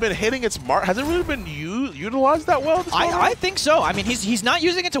impasse really been hitting its mark? Has it really been utilized that well? I think so. I mean, he's not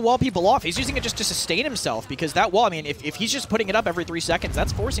using it to wall people off. He's using it just to sustain himself, because that wall, I mean, if he's just putting it up every 3 seconds,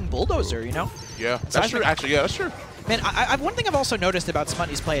 that's forcing Bulldozer, you know? Yeah, that's true. Actually, yeah, that's true. Man, one thing I've also noticed about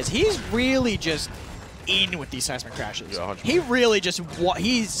Smutny's play is he's really just in with these seismic crashes. Yeah, he really just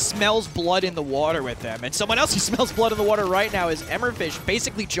he smells blood in the water with them. And someone else who smells blood in the water right now is Emberfish.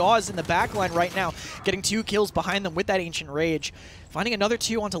 Basically Jaws in the backline right now, getting 2 kills behind them with that Ancient Rage. Finding another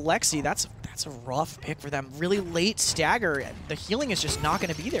 2 onto Lexi, that's a rough pick for them. Really late stagger. The healing is just not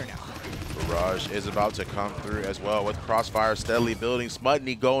going to be there now. Barrage is about to come through as well with Crossfire steadily building.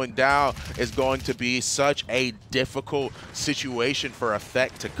 Smutny going down is going to be such a difficult situation for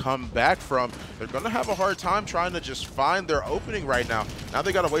Effect to come back from. They're going to have a hard time trying to just find their opening right now. Now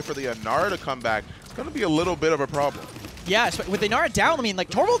they got to wait for the Anara to come back. It's going to be a little bit of a problem. Yeah, so with Inara down, I mean,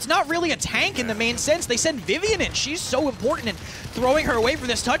 like, Torvald's not really a tank in the main sense. They send Vivian in. She's so important, and throwing her away for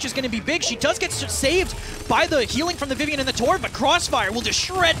this touch is going to be big. She does get saved by the healing from the Vivian and the Torv, but Crossfire will just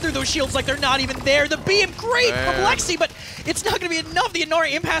shred through those shields like they're not even there. The beam, great from Lexi, but it's not going to be enough. The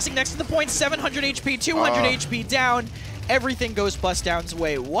Inara impassing next to the point, 700 HP, 200 HP down. Everything goes Bustdown's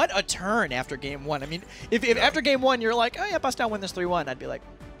way. What a turn after game 1. I mean, if after game 1 you're like, oh yeah, Bustdown win this 3-1, I'd be like,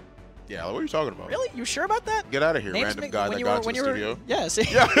 yeah, what are you talking about? Really? You sure about that? Get out of here, random guy that got to the studio. Yeah, see?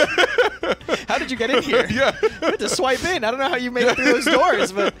 Yeah. How did you get in here? Yeah. You had to swipe in. I don't know how you made it through those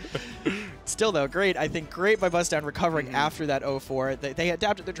doors, but still, though, great. I think great by Bustdown recovering after that 0-4. They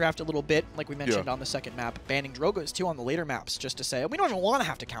adapted their draft a little bit, like we mentioned on the second map, banning Drogos, too, on the later maps, just to say, we don't even want to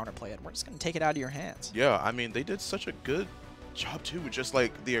have to counterplay it. We're just going to take it out of your hands. Yeah, I mean, they did such a good job too, just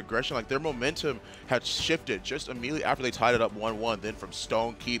like the aggression, like their momentum had shifted just immediately after they tied it up 1-1. Then from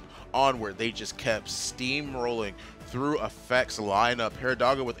Stone Keep onward, they just kept steamrolling through Effect's lineup.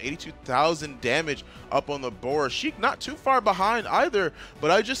 Paradoggo with 82,000 damage up on the board. Sheik not too far behind either,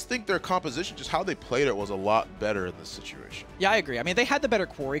 but I just think their composition, just how they played it, was a lot better in this situation. Yeah, I agree. I mean, they had the better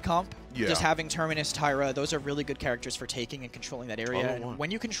quarry comp, Just having Terminus, Tyra, those are really good characters for taking and controlling that area. And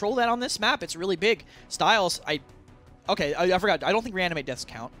when you control that on this map, it's really big. Styles, I forgot. I don't think reanimate deaths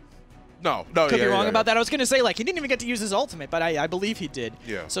count. No, Could be wrong about that. I was going to say, like, he didn't even get to use his ultimate, but I believe he did.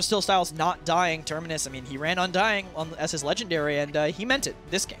 Yeah. So still Styles not dying. Terminus, I mean, he ran undying as his legendary, and he meant it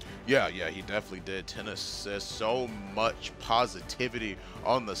this game. Yeah, he definitely did. 10 assists, so much positivity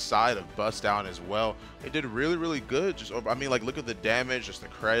on the side of Bustdown as well. They did really, really good. Just, I mean, like, look at the damage, just the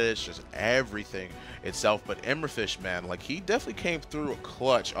credits, just everything itself. But Emberfish, man, like, he definitely came through a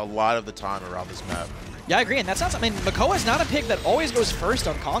clutch a lot of the time around this map. Yeah, I agree, and that's not. I mean, Makoa is not a pick that always goes first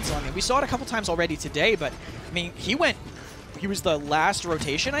on console. I mean, we saw it a couple times already today, but I mean, he was the last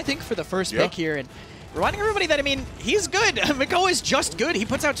rotation, I think, for the first pick here, and reminding everybody that, I mean, he's good. Makoa is just good. He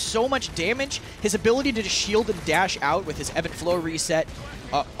puts out so much damage. His ability to just shield and dash out with his ebb and flow reset,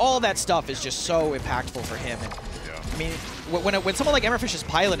 all that stuff is just so impactful for him. And I mean, when someone like Emberfish is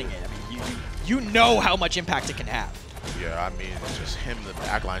piloting it, I mean, you know how much impact it can have. Yeah, I mean, it's just him in the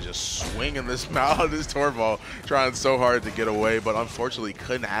backline just swinging this Torvald, trying so hard to get away, but unfortunately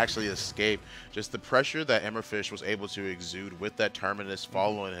couldn't actually escape. Just the pressure that Emberfish was able to exude with that Terminus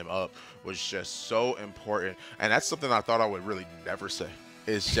following him up was just so important. And that's something I thought I would really never say.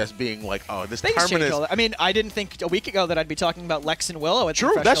 Is just being like, oh, this Terminus. I mean, I didn't think a week ago that I'd be talking about Lex and Willow at the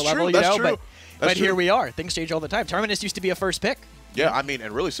professional level, you know, but here we are. Things change all the time. Terminus used to be a first pick. Yeah, I mean,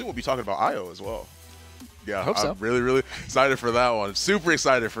 and really soon we'll be talking about Io as well. Yeah, I hope so. I'm really, really excited for that one. Super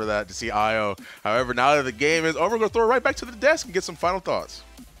excited for that, to see Io. However, now that the game is over, we're going to throw it right back to the desk and get some final thoughts.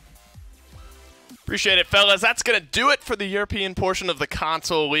 Appreciate it, fellas. That's going to do it for the European portion of the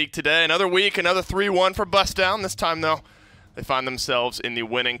Console League today. Another week, another 3-1 for Bustdown. This time, though, they find themselves in the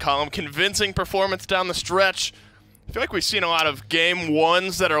winning column. Convincing performance down the stretch. I feel like we've seen a lot of game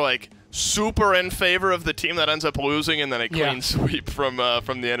ones that are, like, super in favor of the team that ends up losing, and then a clean sweep from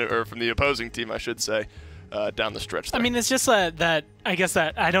the opposing team, I should say. Down the stretch there. I mean, it's just that I guess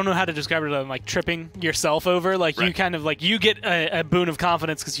that I don't know how to describe it, like tripping yourself over. Like you kind of like you get a boon of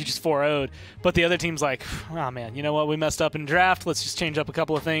confidence because you just 4-0'd, but the other team's like, oh man, you know what? We messed up in draft. Let's just change up a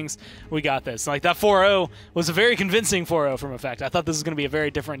couple of things. We got this. Like that 4-0 was a very convincing 4-0 from Effect. I thought this was going to be a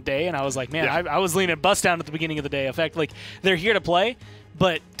very different day, and I was like, man, I was leaning Bustdown at the beginning of the day. Effect, like they're here to play,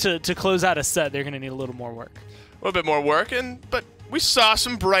 but to close out a set, they're going to need a little more work. A little bit more work, but we saw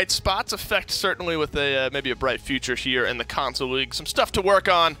some bright spots. Effect certainly with maybe a bright future here in the Console League. Some stuff to work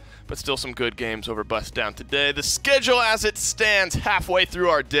on, but still some good games over Bustdown today. The schedule as it stands halfway through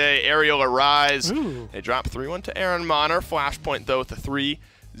our day. Aerial Arise. Ooh. They drop 3-1 to Aaron Monner. Flashpoint, though, with a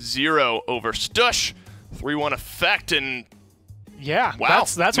 3-0 over Stush. 3-1 Effect, and yeah, wow,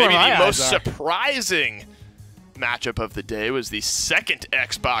 that's maybe where my the most eyes are. surprising matchup of the day was the second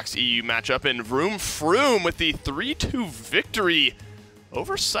Xbox EU matchup in Vroom Froom with the 3-2 victory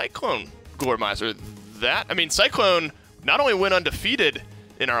over Cyclone Goremizer. I mean, Cyclone not only went undefeated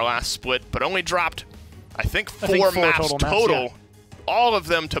in our last split, but only dropped, I think, four maps total. All of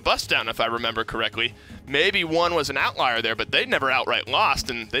them to Bustdown, if I remember correctly. Maybe one was an outlier there, but they never outright lost,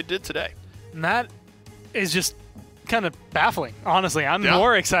 and they did today. And that is just kind of baffling, honestly. I'm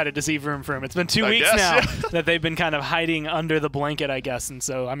more excited to see Vroom Froom. It's been 2 weeks now that they've been kind of hiding under the blanket, I guess, and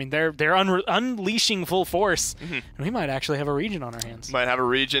so I mean they're unleashing full force, and we might actually have a region on our hands. Might have a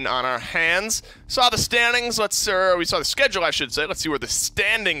region on our hands. Saw the standings. We saw the schedule, I should say. Let's see where the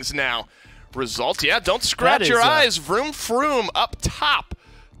standings now result. Yeah, don't scratch your eyes. Vroom Froom up top.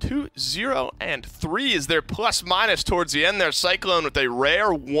 2-0 and 3 is their plus minus towards the end there. Cyclone with a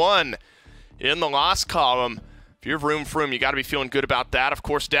rare 1 in the loss column. If you're Vroom Froom, you got to be feeling good about that. Of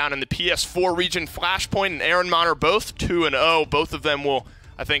course, down in the PS4 region, Flashpoint and Aaron Monner both 2-0. Both of them will,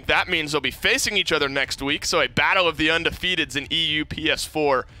 I think that means they'll be facing each other next week. So a battle of the undefeateds in EU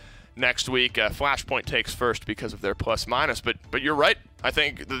PS4 next week. Flashpoint takes first because of their plus minus. But you're right. I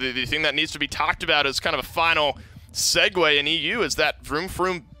think the thing that needs to be talked about as kind of a final segue in EU is that Vroom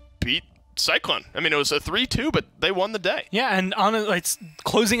Froom beat Cyclone. I mean, it was a 3-2, but they won the day. Yeah, and it's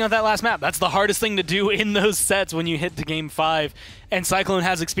closing out that last map. That's the hardest thing to do in those sets when you hit to Game 5, and Cyclone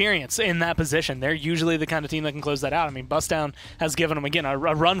has experience in that position. They're usually the kind of team that can close that out. I mean, Bustdown has given them, again, a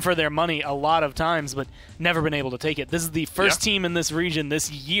run for their money a lot of times, but never been able to take it. This is the first team in this region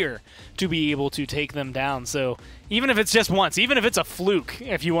this year to be able to take them down. So even if it's just once, even if it's a fluke,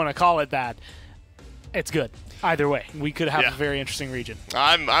 if you want to call it that, it's good. Either way, we could have a very interesting region.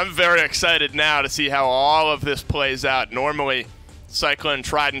 I'm very excited now to see how all of this plays out. Normally, Cyclone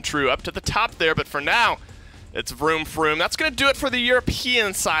tried and true up to the top there, but for now, it's Vroom Froom. That's going to do it for the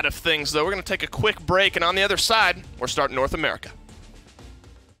European side of things, though. We're going to take a quick break, and on the other side, we're starting North America.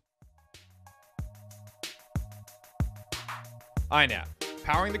 INAP,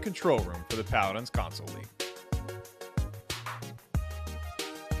 powering the control room for the Paladins Console League.